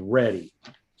 I was ready.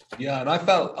 Yeah, and I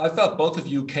felt both of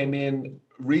you came in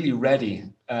really ready.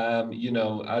 You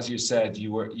know, as you said,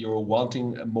 you were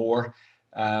wanting more.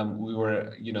 We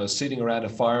were, you know, sitting around a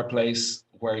fireplace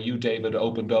where you, David,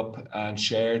 opened up and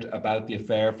shared about the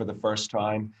affair for the first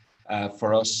time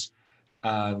for us,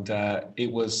 and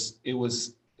it was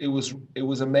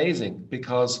amazing,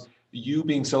 because you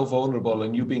being so vulnerable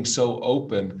and you being so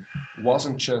open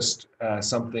wasn't just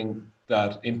something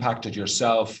that impacted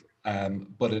yourself,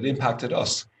 but it impacted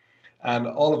us. And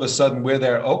all of a sudden we're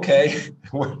there, okay,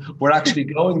 we're actually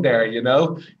going there, you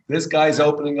know, this guy's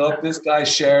opening up, this guy's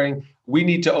sharing, we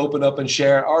need to open up and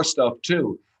share our stuff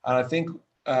too. And I think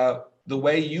the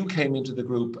way you came into the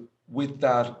group with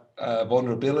that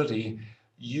vulnerability,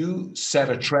 you set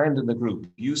a trend in the group.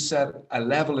 You set a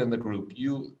level in the group.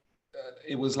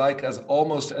 It was like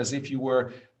almost as if you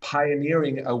were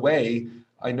pioneering a way.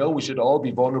 I know we should all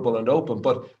be vulnerable and open,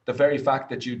 but the very fact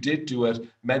that you did do it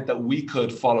meant that we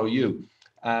could follow you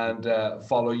and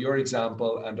follow your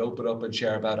example and open up and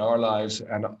share about our lives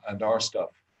and our stuff.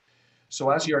 So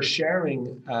as you're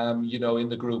sharing, in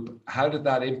the group, how did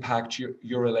that impact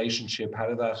your relationship? How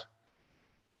did that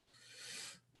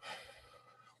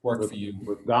work for you?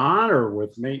 With Don or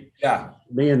with me? Yeah.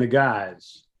 Me and the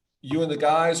guys. You and the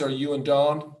guys, or you and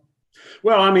Dawn?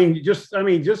 Well, just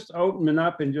opening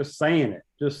up and just saying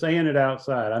it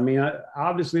outside.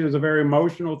 Obviously it was a very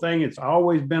emotional thing. It's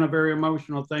always been a very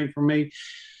emotional thing for me.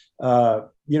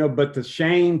 But the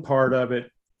shame part of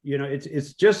it,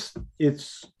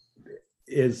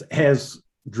 has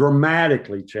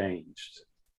dramatically changed,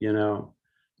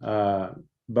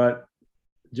 but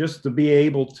just to be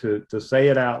able to say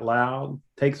it out loud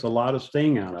takes a lot of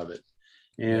sting out of it.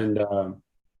 And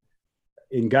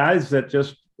guys that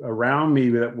just around me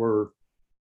that were,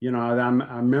 I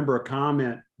remember a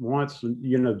comment once,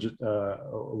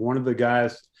 one of the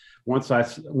guys, once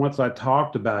I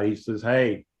talked about it, he says,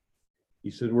 "Hey,"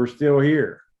 he said, "we're still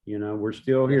here. We're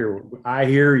still here. I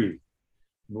hear you,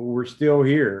 but we're still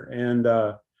here." And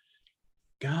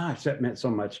gosh, that meant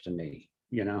so much to me.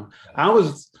 I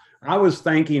was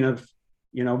thinking of,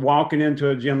 walking into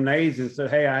a gymnasium and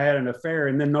said, "Hey, I had an affair,"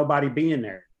 and then nobody being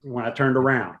there when I turned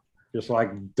around, just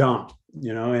like dump,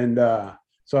 and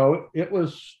so it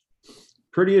was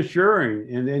pretty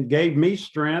assuring and it gave me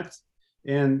strength.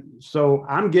 And so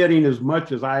I'm getting as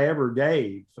much as I ever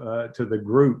gave to the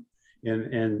group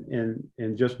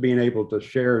and just being able to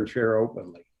share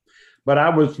openly.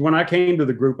 But when I came to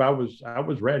the group, I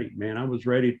was ready, man. I was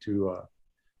ready to,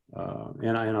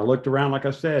 and I looked around, like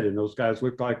I said, and those guys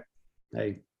looked like,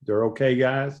 hey, they're okay,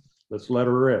 guys. Let's let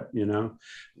her rip,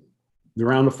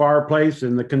 around the fireplace.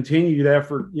 And the continued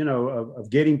effort, of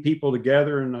getting people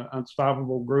together in an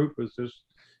unstoppable group is just,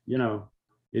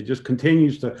 it just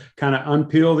continues to kind of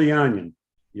unpeel the onion,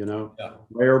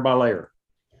 layer by layer.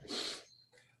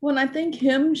 Well, and I think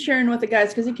him sharing with the guys,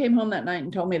 because he came home that night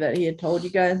and told me that he had told you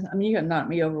guys, you got knocked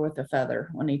me over with a feather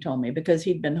when he told me, because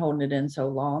he'd been holding it in so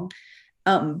long.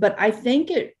 But I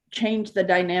think it changed the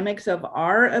dynamics of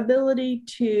our ability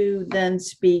to then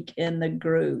speak in the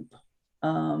group,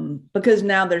 because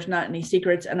now there's not any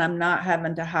secrets and I'm not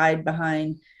having to hide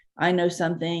behind, I know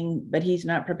something, but he's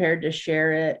not prepared to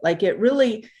share it. Like, it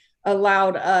really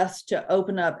allowed us to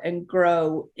open up and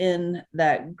grow in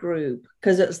that group,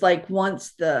 because it's like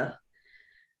once the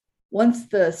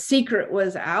secret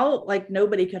was out, like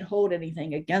nobody could hold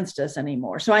anything against us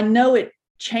anymore. So I know it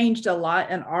changed a lot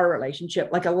in our relationship.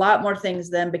 Like, a lot more things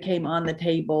then became on the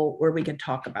table where we could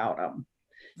talk about them.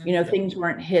 Things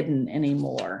weren't hidden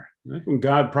anymore. When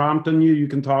God prompting you, you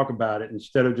can talk about it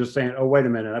instead of just saying, "Oh, wait a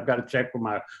minute, I've got to check with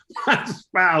my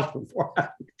spouse before I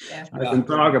can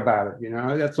talk about it."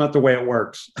 That's not the way it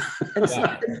works.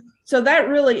 So that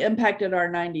really impacted our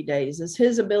 90 days, is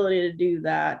his ability to do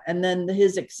that. And then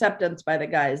his acceptance by the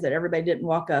guys, that everybody didn't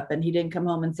walk up and he didn't come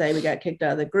home and say, "We got kicked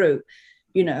out of the group."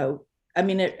 I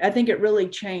think it really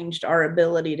changed our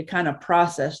ability to kind of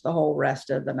process the whole rest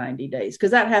of the 90 days.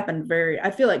 Because that happened very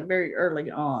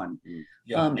early on in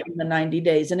the 90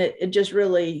 days. And it just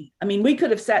really, we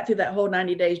could have sat through that whole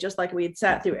 90 days, just like we had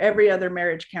sat through every other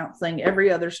marriage counseling,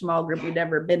 every other small group we'd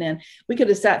ever been in. We could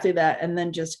have sat through that and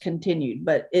then just continued.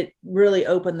 But it really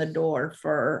opened the door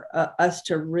for us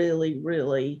to really,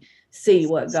 really see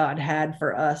what God had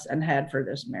for us and had for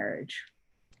this marriage.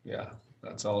 Yeah,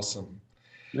 that's awesome.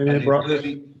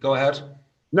 Go ahead.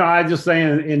 No, I just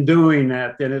saying, in doing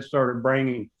that, then it started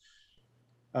bringing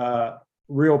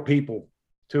real people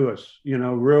to us. We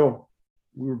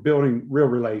were building real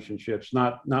relationships,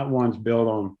 not ones built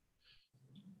on,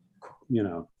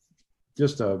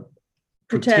 just a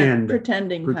pretending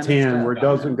kind of stuff, where it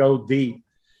doesn't go deep.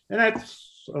 And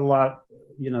that's a lot,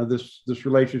 this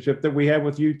relationship that we have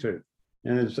with you two,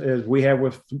 and as we have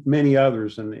with many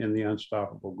others in the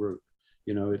Unstoppable group.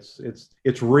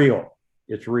 It's real.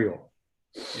 It's real.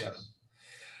 Yeah.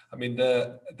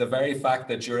 The very fact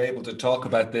that you're able to talk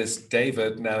about this,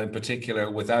 David, now in particular,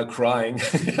 without crying.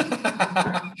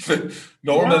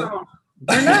 Norman. No,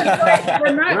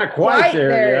 we're not quite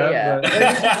there yet.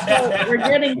 But we're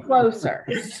getting closer.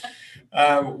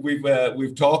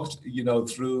 We've talked,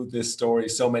 through this story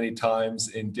so many times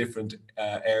in different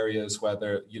areas,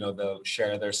 whether, they'll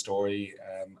share their story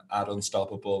at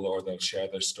Unstoppable, or they'll share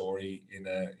their story in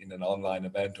an online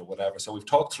event or whatever. So we've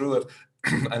talked through it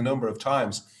a number of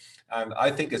times. And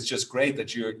I think it's just great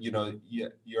that you're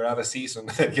at a season,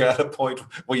 you're at a point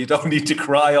where you don't need to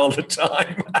cry all the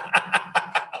time.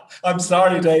 I'm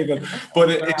sorry, David, but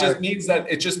it just means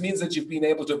that you've been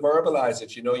able to verbalize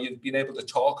it. You've been able to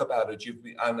talk about it.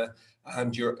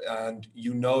 And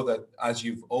you know that as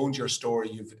you've owned your story,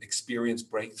 you've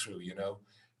experienced breakthrough.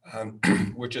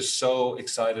 And we're just so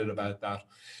excited about that.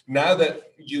 Now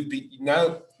that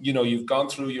you've gone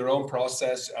through your own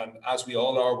process, and as we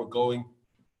all are, we're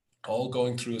all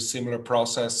going through a similar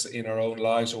process in our own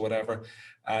lives or whatever.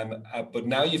 But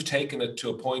now you've taken it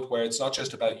to a point where it's not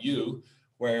just about you,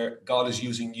 where God is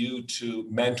using you to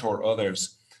mentor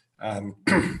others.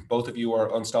 Both of you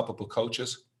are unstoppable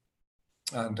coaches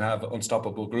and have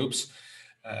unstoppable groups.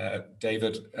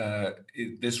 David,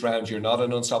 this round, you're not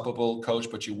an unstoppable coach,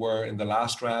 but you were in the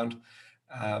last round.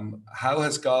 How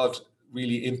has God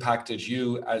really impacted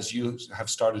you as you have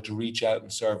started to reach out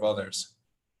and serve others?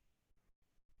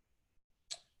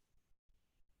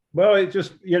 Well, it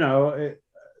just,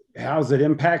 how's it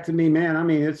impacted me, man? I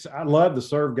mean, I love to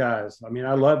serve guys. I mean,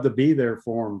 I love to be there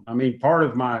for them. I mean, part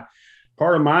of my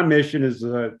mission is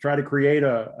try to create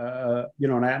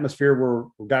an atmosphere where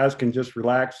guys can just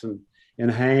relax and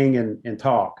hang and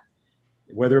talk,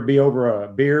 whether it be over a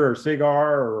beer or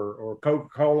cigar or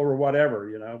Coca-Cola or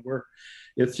whatever.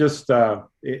 It's just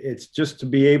to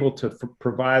be able to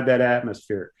provide that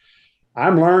atmosphere.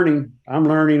 I'm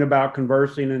learning about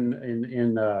conversing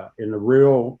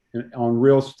on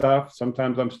real stuff.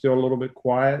 Sometimes I'm still a little bit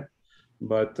quiet,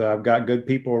 but I've got good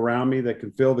people around me that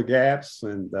can fill the gaps.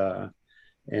 And at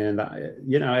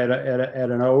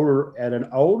an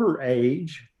older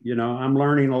age, I'm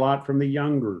learning a lot from the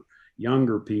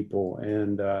younger people,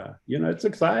 and it's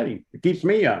exciting. It keeps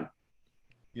me young.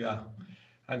 Yeah.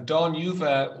 And Dawn, you've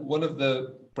one of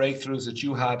the breakthroughs that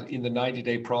you had in the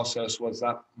 90-day process was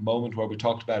that moment where we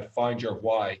talked about find your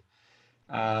why.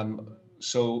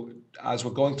 So as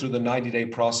we're going through the 90-day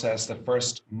process, the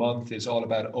first month is all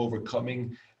about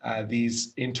overcoming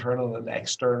these internal and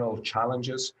external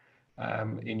challenges.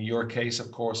 In your case,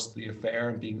 of course, the affair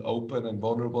and being open and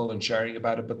vulnerable and sharing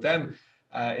about it. But then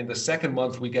in the second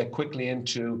month, we get quickly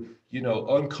into,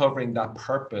 uncovering that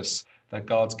purpose that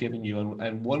God's given you.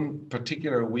 And one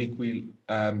particular week, we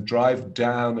drive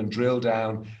down and drill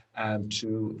down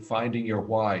to finding your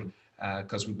why,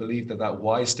 because we believe that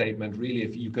why statement really,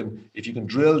 if you can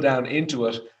drill down into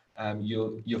it,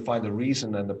 you'll find the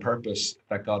reason and the purpose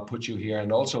that God put you here,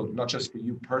 and also not just for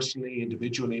you personally,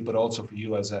 individually, but also for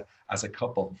you as a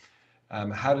couple.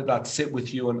 How did that sit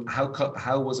with you, and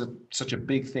how was it such a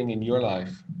big thing in your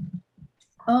life?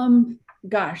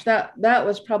 Gosh, that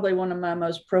was probably one of my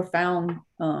most profound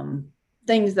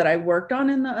things that I worked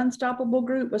on in the Unstoppable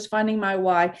group, was finding my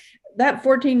why. That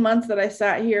 14 months that I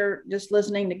sat here just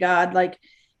listening to God, like,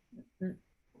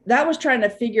 that was trying to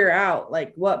figure out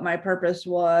like what my purpose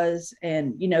was,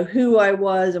 and who I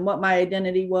was and what my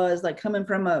identity was, like coming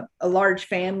from a large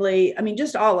family. I mean,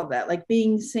 just all of that, like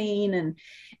being seen.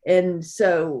 And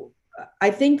so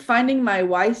I think finding my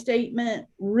why statement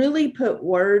really put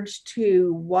words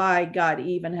to why God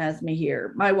even has me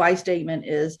here. My why statement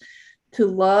is to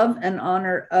love and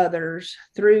honor others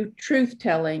through truth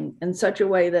telling in such a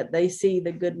way that they see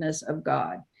the goodness of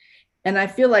God. And I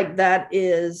feel like that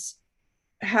is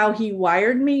how he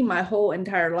wired me my whole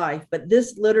entire life. But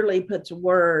this literally puts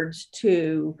words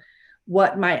to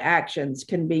what my actions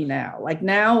can be now. Like,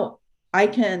 now I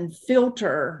can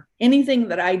filter anything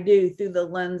that I do through the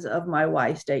lens of my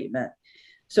why statement.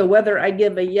 So whether I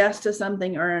give a yes to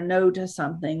something or a no to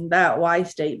something, that why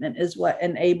statement is what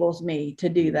enables me to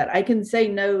do that. I can say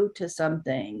no to some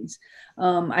things.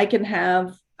 David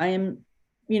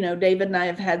and I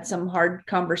have had some hard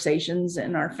conversations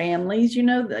in our families,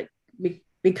 that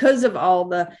because of all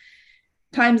the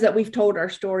times that we've told our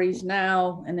stories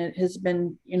now, and it has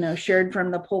been, shared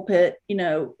from the pulpit,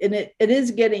 and it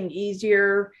is getting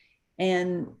easier.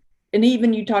 And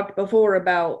even you talked before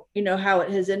about, how it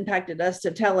has impacted us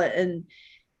to tell it, and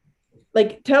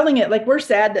like telling it, like, we're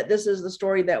sad that this is the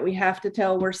story that we have to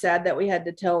tell. We're sad that we had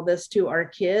to tell this to our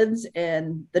kids.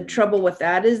 And the trouble with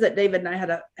that is that David and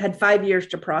I had 5 years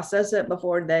to process it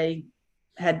before they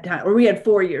had time, or we had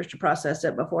 4 years to process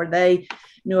it before they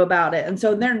knew about it. And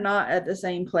so they're not at the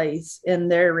same place in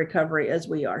their recovery as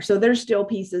we are. So there's still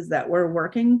pieces that we're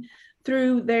working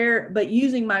through there, but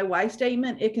using my why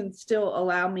statement, it can still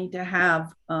allow me to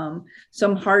have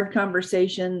some hard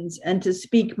conversations and to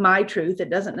speak my truth.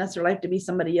 It doesn't necessarily have to be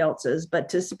somebody else's, but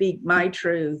to speak my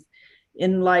truth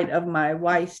in light of my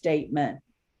why statement,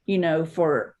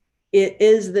 for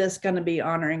is this going to be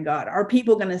honoring God? Are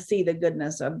people going to see the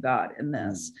goodness of God in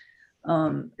this?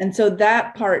 And so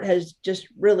that part has just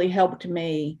really helped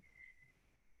me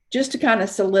just to kind of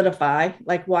solidify,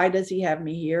 like, why does he have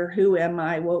me here? Who am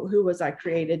I? Who was I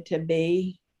created to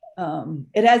be?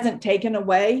 It hasn't taken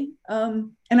away.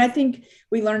 And I think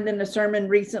we learned in a sermon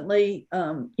recently,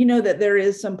 that there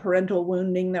is some parental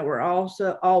wounding that we're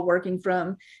also all working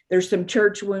from. There's some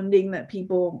church wounding that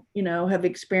people, have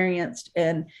experienced.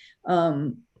 And,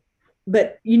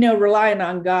 but, relying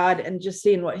on God and just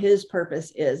seeing what his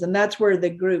purpose is. And that's where the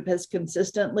group has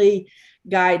consistently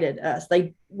guided us.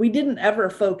 Like, we didn't ever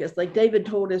focus, like David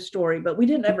told his story, but we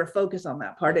didn't ever focus on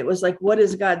that part. It was like, what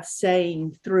is God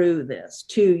saying through this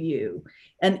to you?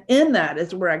 And in that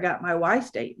is where I got my why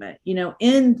statement,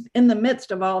 in the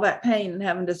midst of all that pain and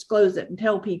having to disclose it and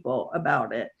tell people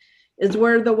about it, is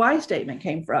where the why statement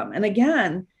came from. And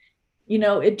again,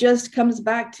 it just comes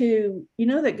back to,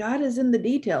 that God is in the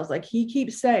details. Like, he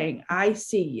keeps saying, I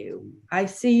see you. I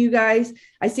see you guys.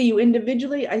 I see you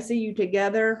individually. I see you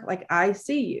together. Like, I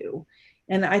see you.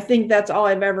 And I think that's all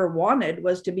I've ever wanted,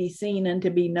 was to be seen and to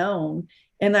be known.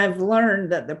 And I've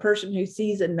learned that the person who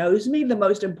sees and knows me, the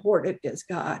most important is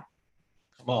God.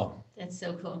 Come on. That's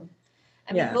so cool.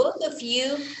 I mean, both of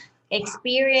you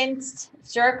experienced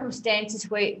circumstances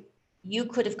where you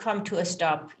could have come to a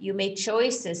stop. You made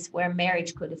choices where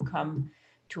marriage could have come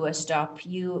to a stop.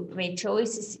 You made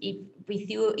choices with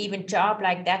you, even job,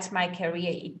 like, that's my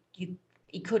career.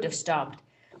 It could have stopped.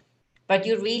 But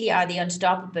you really are the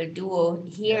unstoppable duo,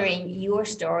 hearing your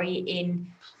story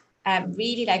in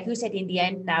really, like you said in the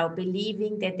end now,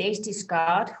 believing that there's this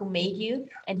God who made you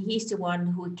and he's the one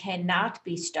who cannot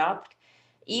be stopped.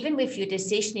 Even with your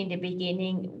decision in the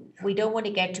beginning, we don't want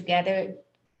to get together,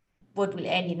 what will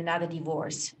end in another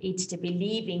divorce. It's the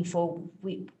believing for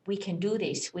we can do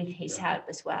this with his help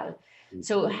as well.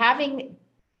 So having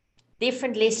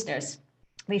different listeners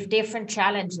with different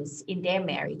challenges in their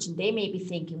marriage, and they may be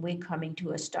thinking we're coming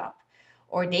to a stop,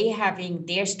 or they having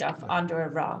their stuff under a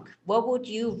rock, what would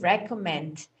you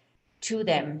recommend to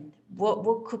them?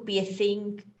 What could be a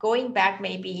thing going back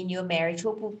maybe in your marriage?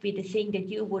 What would be the thing that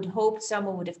you would hope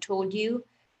someone would have told you,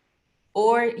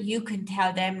 or you can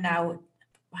tell them now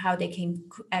how they can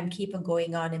keep on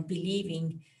going on and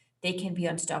believing they can be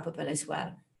unstoppable as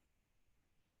well?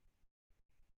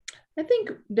 I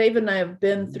think Dave and I have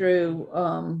been through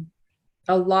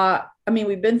a lot. I mean,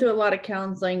 we've been through a lot of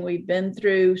counseling. We've been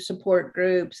through support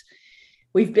groups.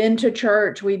 We've been to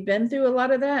church. We've been through a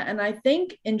lot of that. And I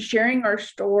think in sharing our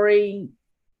story,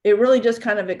 it really just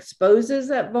kind of exposes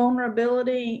that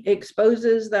vulnerability,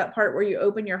 exposes that part where you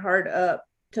open your heart up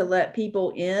to let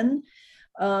people in.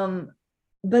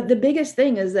 But the biggest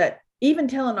thing is that even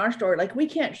telling our story, like, we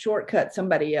can't shortcut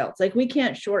somebody else. Like, we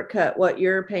can't shortcut what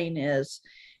your pain is.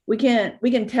 We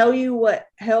can tell you what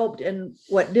helped and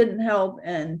what didn't help.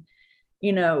 And,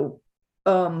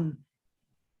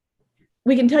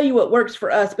 we can tell you what works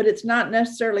for us, but it's not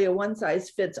necessarily a one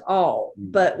size fits all.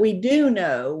 But we do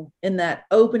know in that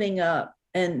opening up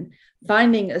and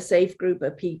finding a safe group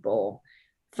of people,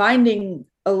 finding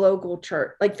a local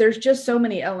church, like, there's just so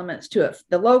many elements to it.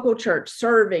 The local church,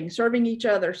 serving each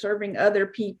other, serving other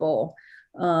people,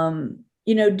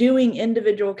 doing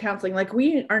individual counseling. Like,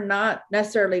 we are not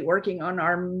necessarily working on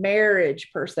our marriage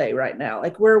per se right now.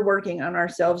 Like, we're working on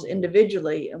ourselves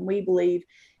individually. And we believe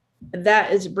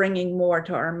that is bringing more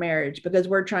to our marriage, because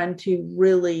we're trying to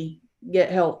really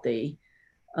get healthy,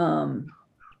 in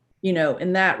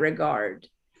that regard.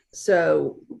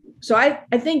 So I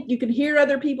think you can hear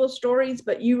other people's stories,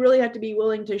 but you really have to be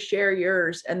willing to share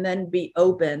yours and then be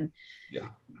open. Yeah.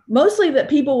 Mostly that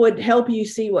people would help you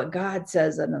see what God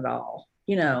says in it all,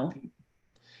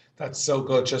 That's so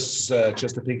good. Just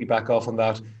to piggyback off on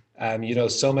that.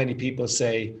 So many people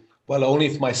say, well, only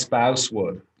if my spouse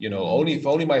would,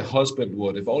 only my husband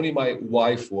would, if only my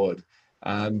wife would.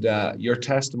 And your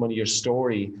testimony, your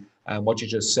story, and what you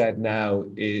just said now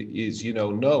is,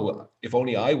 no, if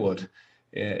only I would.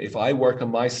 If I work on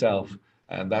myself,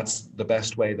 and that's the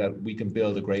best way that we can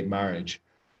build a great marriage.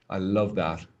 I love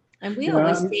that. And we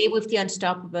always say with the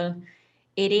unstoppable,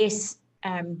 it is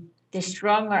the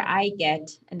stronger I get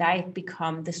and I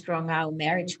become, the stronger our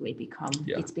marriage will become.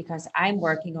 Yeah. It's because I'm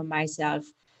working on myself,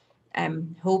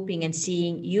 hoping and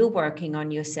seeing you working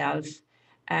on yourself.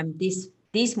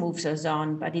 This moves us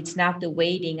on, but it's not the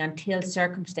waiting until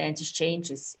circumstances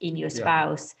changes in your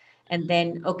spouse. Yeah. And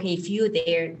then, okay, if you're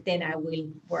there, then I will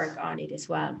work on it as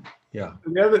well. Yeah.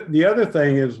 The other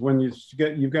thing is when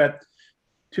you've got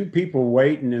two people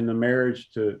waiting in the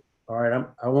marriage to, all right,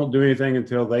 I won't do anything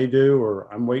until they do,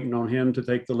 or I'm waiting on him to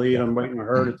take the lead. I'm waiting on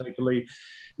her to take the lead.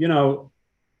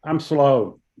 I'm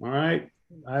slow. All right.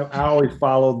 I always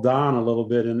followed Dawn a little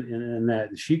bit in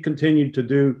that. She continued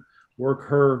to work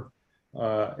her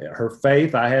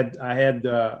faith. I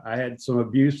had some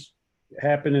abuse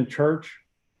happen in church,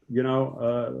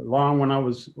 long when I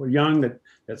was young,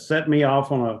 that set me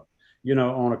off on a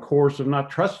course of not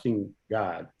trusting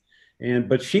God.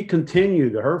 But she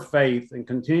continued her faith and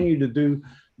continued to do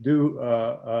the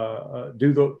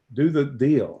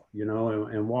deal,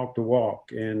 and walk the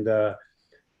walk. And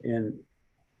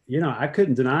I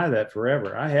couldn't deny that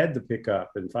forever. I had to pick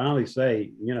up and finally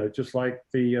say, just like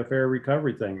the fair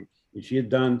recovery thing, if she had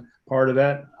done part of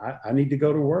that, I need to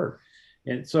go to work.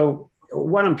 And so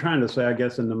what I'm trying to say, I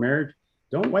guess, in the marriage,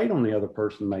 don't wait on the other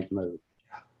person to make the move.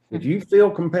 If you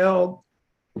feel compelled,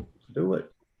 do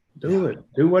it.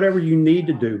 Do whatever you need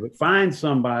to do, but find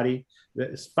somebody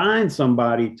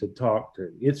to talk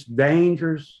to. It's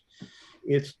dangerous.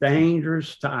 It's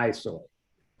dangerous to isolate.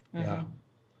 Yeah,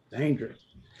 dangerous.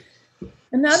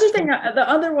 And the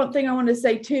other one thing I want to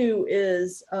say too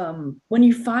is when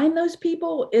you find those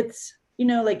people, it's,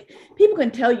 like people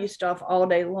can tell you stuff all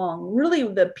day long. Really,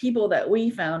 the people that we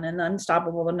found in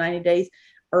Unstoppable the 90 Days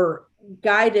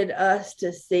guided us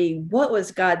to see what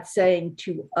was God saying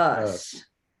to us.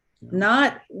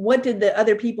 Not what did the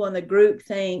other people in the group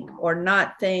think or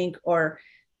not think, or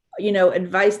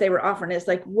advice they were offering. It's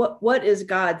like, what is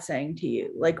God saying to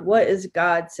you? Like, what is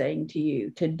God saying to you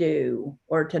to do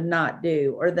or to not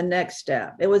do, or the next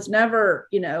step? It was never,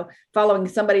 following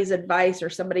somebody's advice or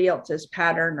somebody else's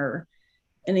pattern or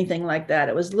anything like that.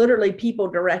 It was literally people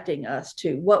directing us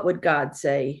to what would God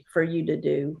say for you to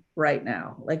do right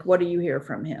now? Like, what do you hear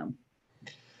from him?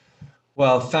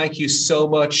 Well, thank you so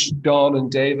much, Dawn and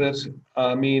David.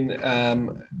 I mean,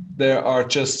 there are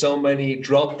just so many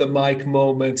drop the mic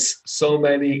moments, so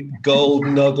many gold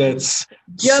nuggets.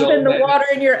 Jump in the water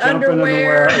in your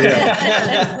underwear.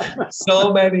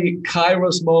 So many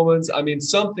Kairos moments. I mean,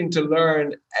 something to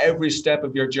learn every step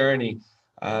of your journey.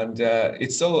 And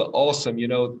it's so awesome.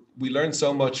 We learn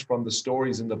so much from the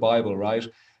stories in the Bible, right?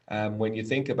 When you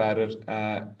think about it,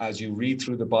 as you read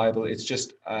through the Bible, it's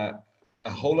just a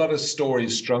whole lot of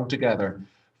stories strung together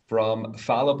from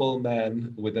fallible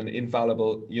men with an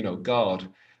infallible, God.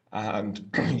 And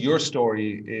your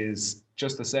story is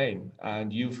just the same.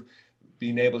 And you've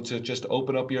been able to just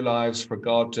open up your lives for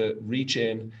God to reach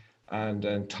in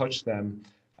and touch them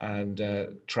and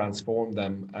transform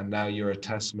them. And now you're a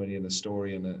testimony and a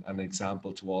story and an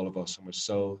example to all of us. And we're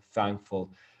so thankful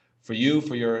for you,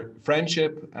 for your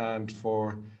friendship, and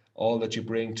for all that you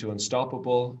bring to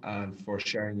Unstoppable, and for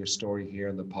sharing your story here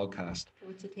in the podcast.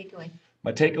 What's your takeaway?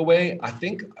 My takeaway, I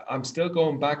think I'm still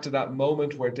going back to that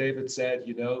moment where David said,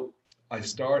 I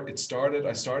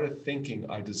started thinking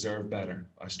I deserve better.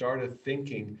 I started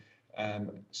thinking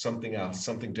something else,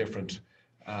 something different.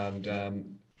 And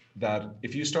that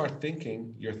if you start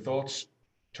thinking, your thoughts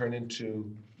turn into,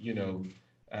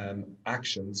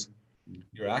 actions.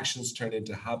 Your actions turn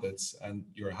into habits, and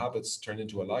your habits turn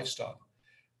into a lifestyle.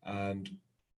 And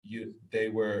they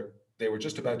were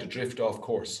just about to drift off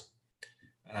course.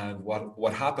 And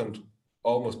what happened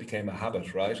almost became a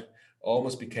habit, right?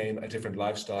 Almost became a different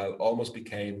lifestyle, almost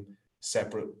became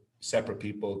separate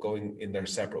people going in their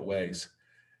separate ways,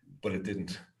 but it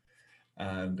didn't.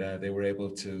 And they were able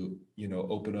to,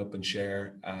 open up and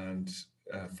share and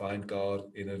find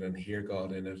God in it and hear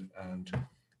God in it, and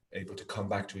able to come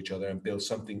back to each other and build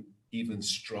something even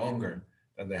stronger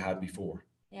than they had before.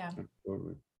 Yeah.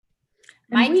 Absolutely.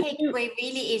 My takeaway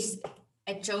really is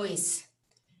a choice.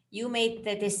 You made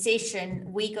the decision,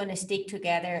 we're going to stick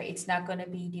together. It's not going to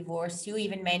be divorce. You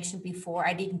even mentioned before,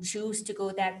 I didn't choose to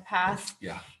go that path.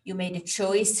 Yeah. You made a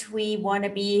choice. We want to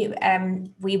be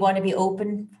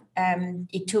open.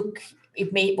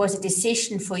 It was a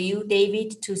decision for you,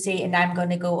 David, to say, and I'm going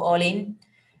to go all in.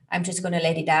 I'm just going to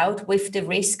let it out, with the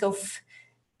risk of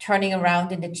turning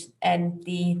around and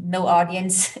the no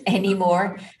audience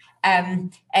anymore.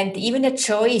 And even a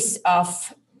choice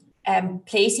of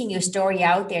placing your story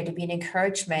out there to be an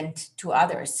encouragement to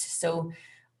others. So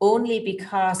only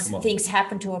because things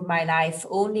happen to my life,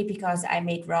 only because I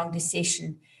made wrong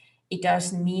decision, it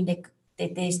doesn't mean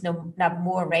that there's not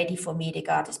more ready for me that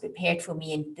God has prepared for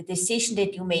me. And the decision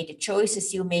that you made, the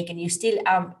choices you make, and you still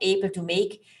are able to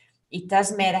make, it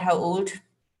doesn't matter how old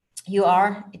you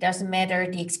are, it doesn't matter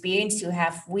the experience you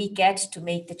have, we get to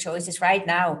make the choices right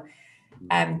now.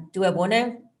 Do I want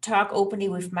to talk openly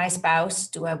with my spouse?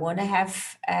 Do I want to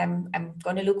have, I'm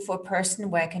going to look for a person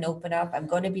where I can open up. I'm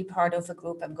going to be part of a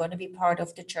group. I'm going to be part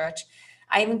of the church.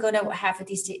 I'm going to have a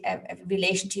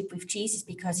relationship with Jesus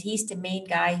because he's the main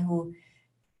guy who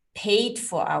paid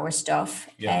for our stuff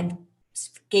and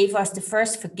gave us the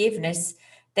first forgiveness.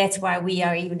 that's why we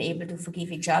are even able to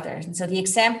forgive each other. And so the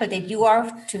example that you are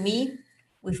to me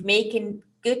with making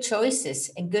good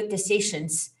choices and good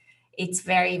decisions, it's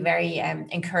very, very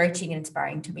encouraging and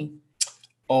inspiring to me.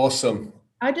 Awesome.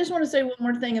 I just want to say one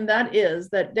more thing, and that is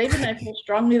that David and I feel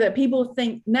strongly that people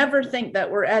never think that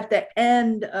we're at the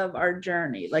end of our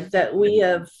journey, like that we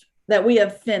have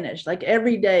finished. Like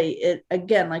every day,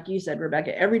 again, like you said,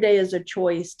 Rebecca, every day is a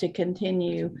choice to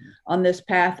continue on this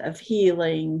path of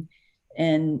healing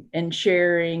and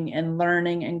sharing and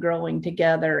learning and growing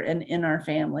together and in our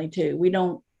family too. We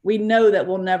know that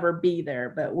we'll never be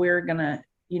there, but we're gonna,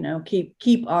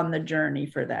 keep on the journey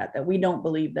for that we don't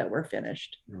believe that we're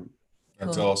finished.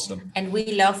 That's awesome. And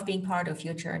we love being part of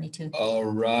your journey too. All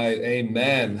right.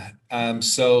 Amen.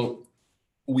 So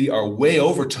we are way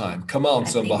over time. Come on,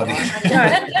 somebody.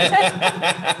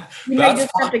 You may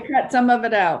just have to cut some of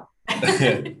it out.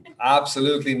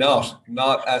 Absolutely not.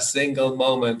 Not a single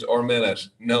moment or minute.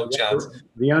 No chance.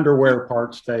 The underwear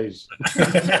part stays.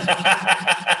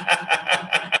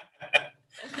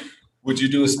 Would you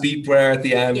do a speed prayer at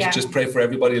the end? Yeah. Just pray for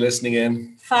everybody listening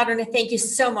in. Father, and I thank you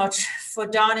so much for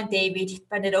Dawn and David,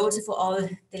 but also for all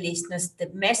the listeners.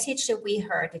 The message that we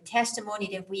heard, the testimony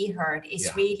that we heard is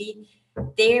really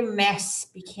their mess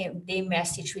became their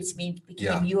message, which means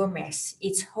became your mess.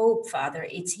 It's hope, Father.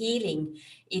 It's healing.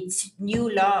 It's new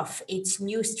love. It's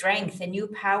new strength and new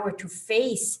power to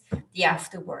face the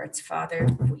afterwards, Father.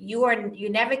 You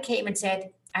never came and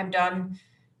said, I'm done.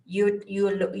 You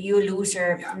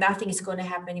loser, nothing is going to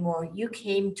happen anymore. You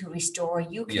came to restore,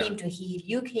 you came to heal,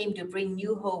 you came to bring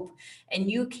new hope,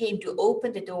 and you came to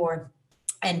open the door.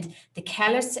 And the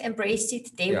Kellers embraced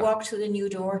it. They walked through the new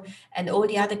door, and all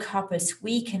the other couples,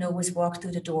 we can always walk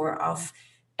through the door of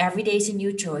every day is a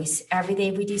new choice. Every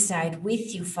day we decide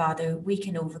with you, Father, we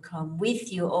can overcome.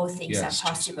 With you, all things are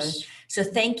possible. Jesus. So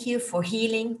thank you for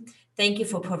healing. Thank you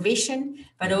for provision,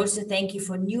 but also thank you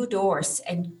for new doors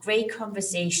and great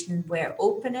conversation where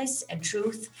openness and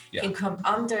truth can come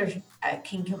out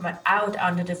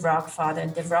under the rock, Father,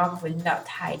 and the rock will not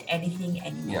hide anything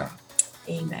anymore.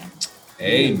 Amen.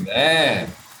 Amen.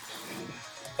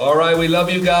 All right, we love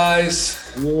you guys.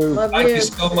 Thank you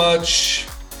so much.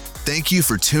 Thank you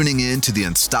for tuning in to the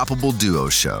Unstoppable Duo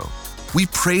Show. We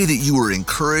pray that you were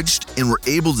encouraged and were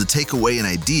able to take away an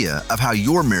idea of how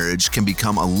your marriage can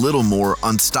become a little more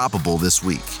unstoppable this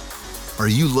week. Are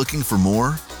you looking for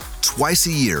more? Twice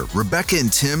a year, Rebecca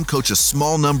and Tim coach a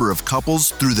small number of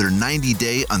couples through their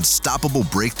 90-day Unstoppable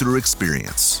Breakthrough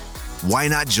Experience. Why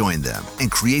not join them and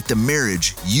create the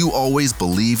marriage you always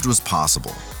believed was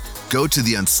possible? Go to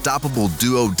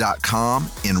theunstoppableduo.com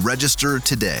and register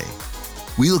today.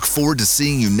 We look forward to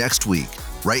seeing you next week,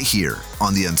 right here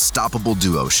on the Unstoppable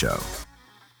Duo Show.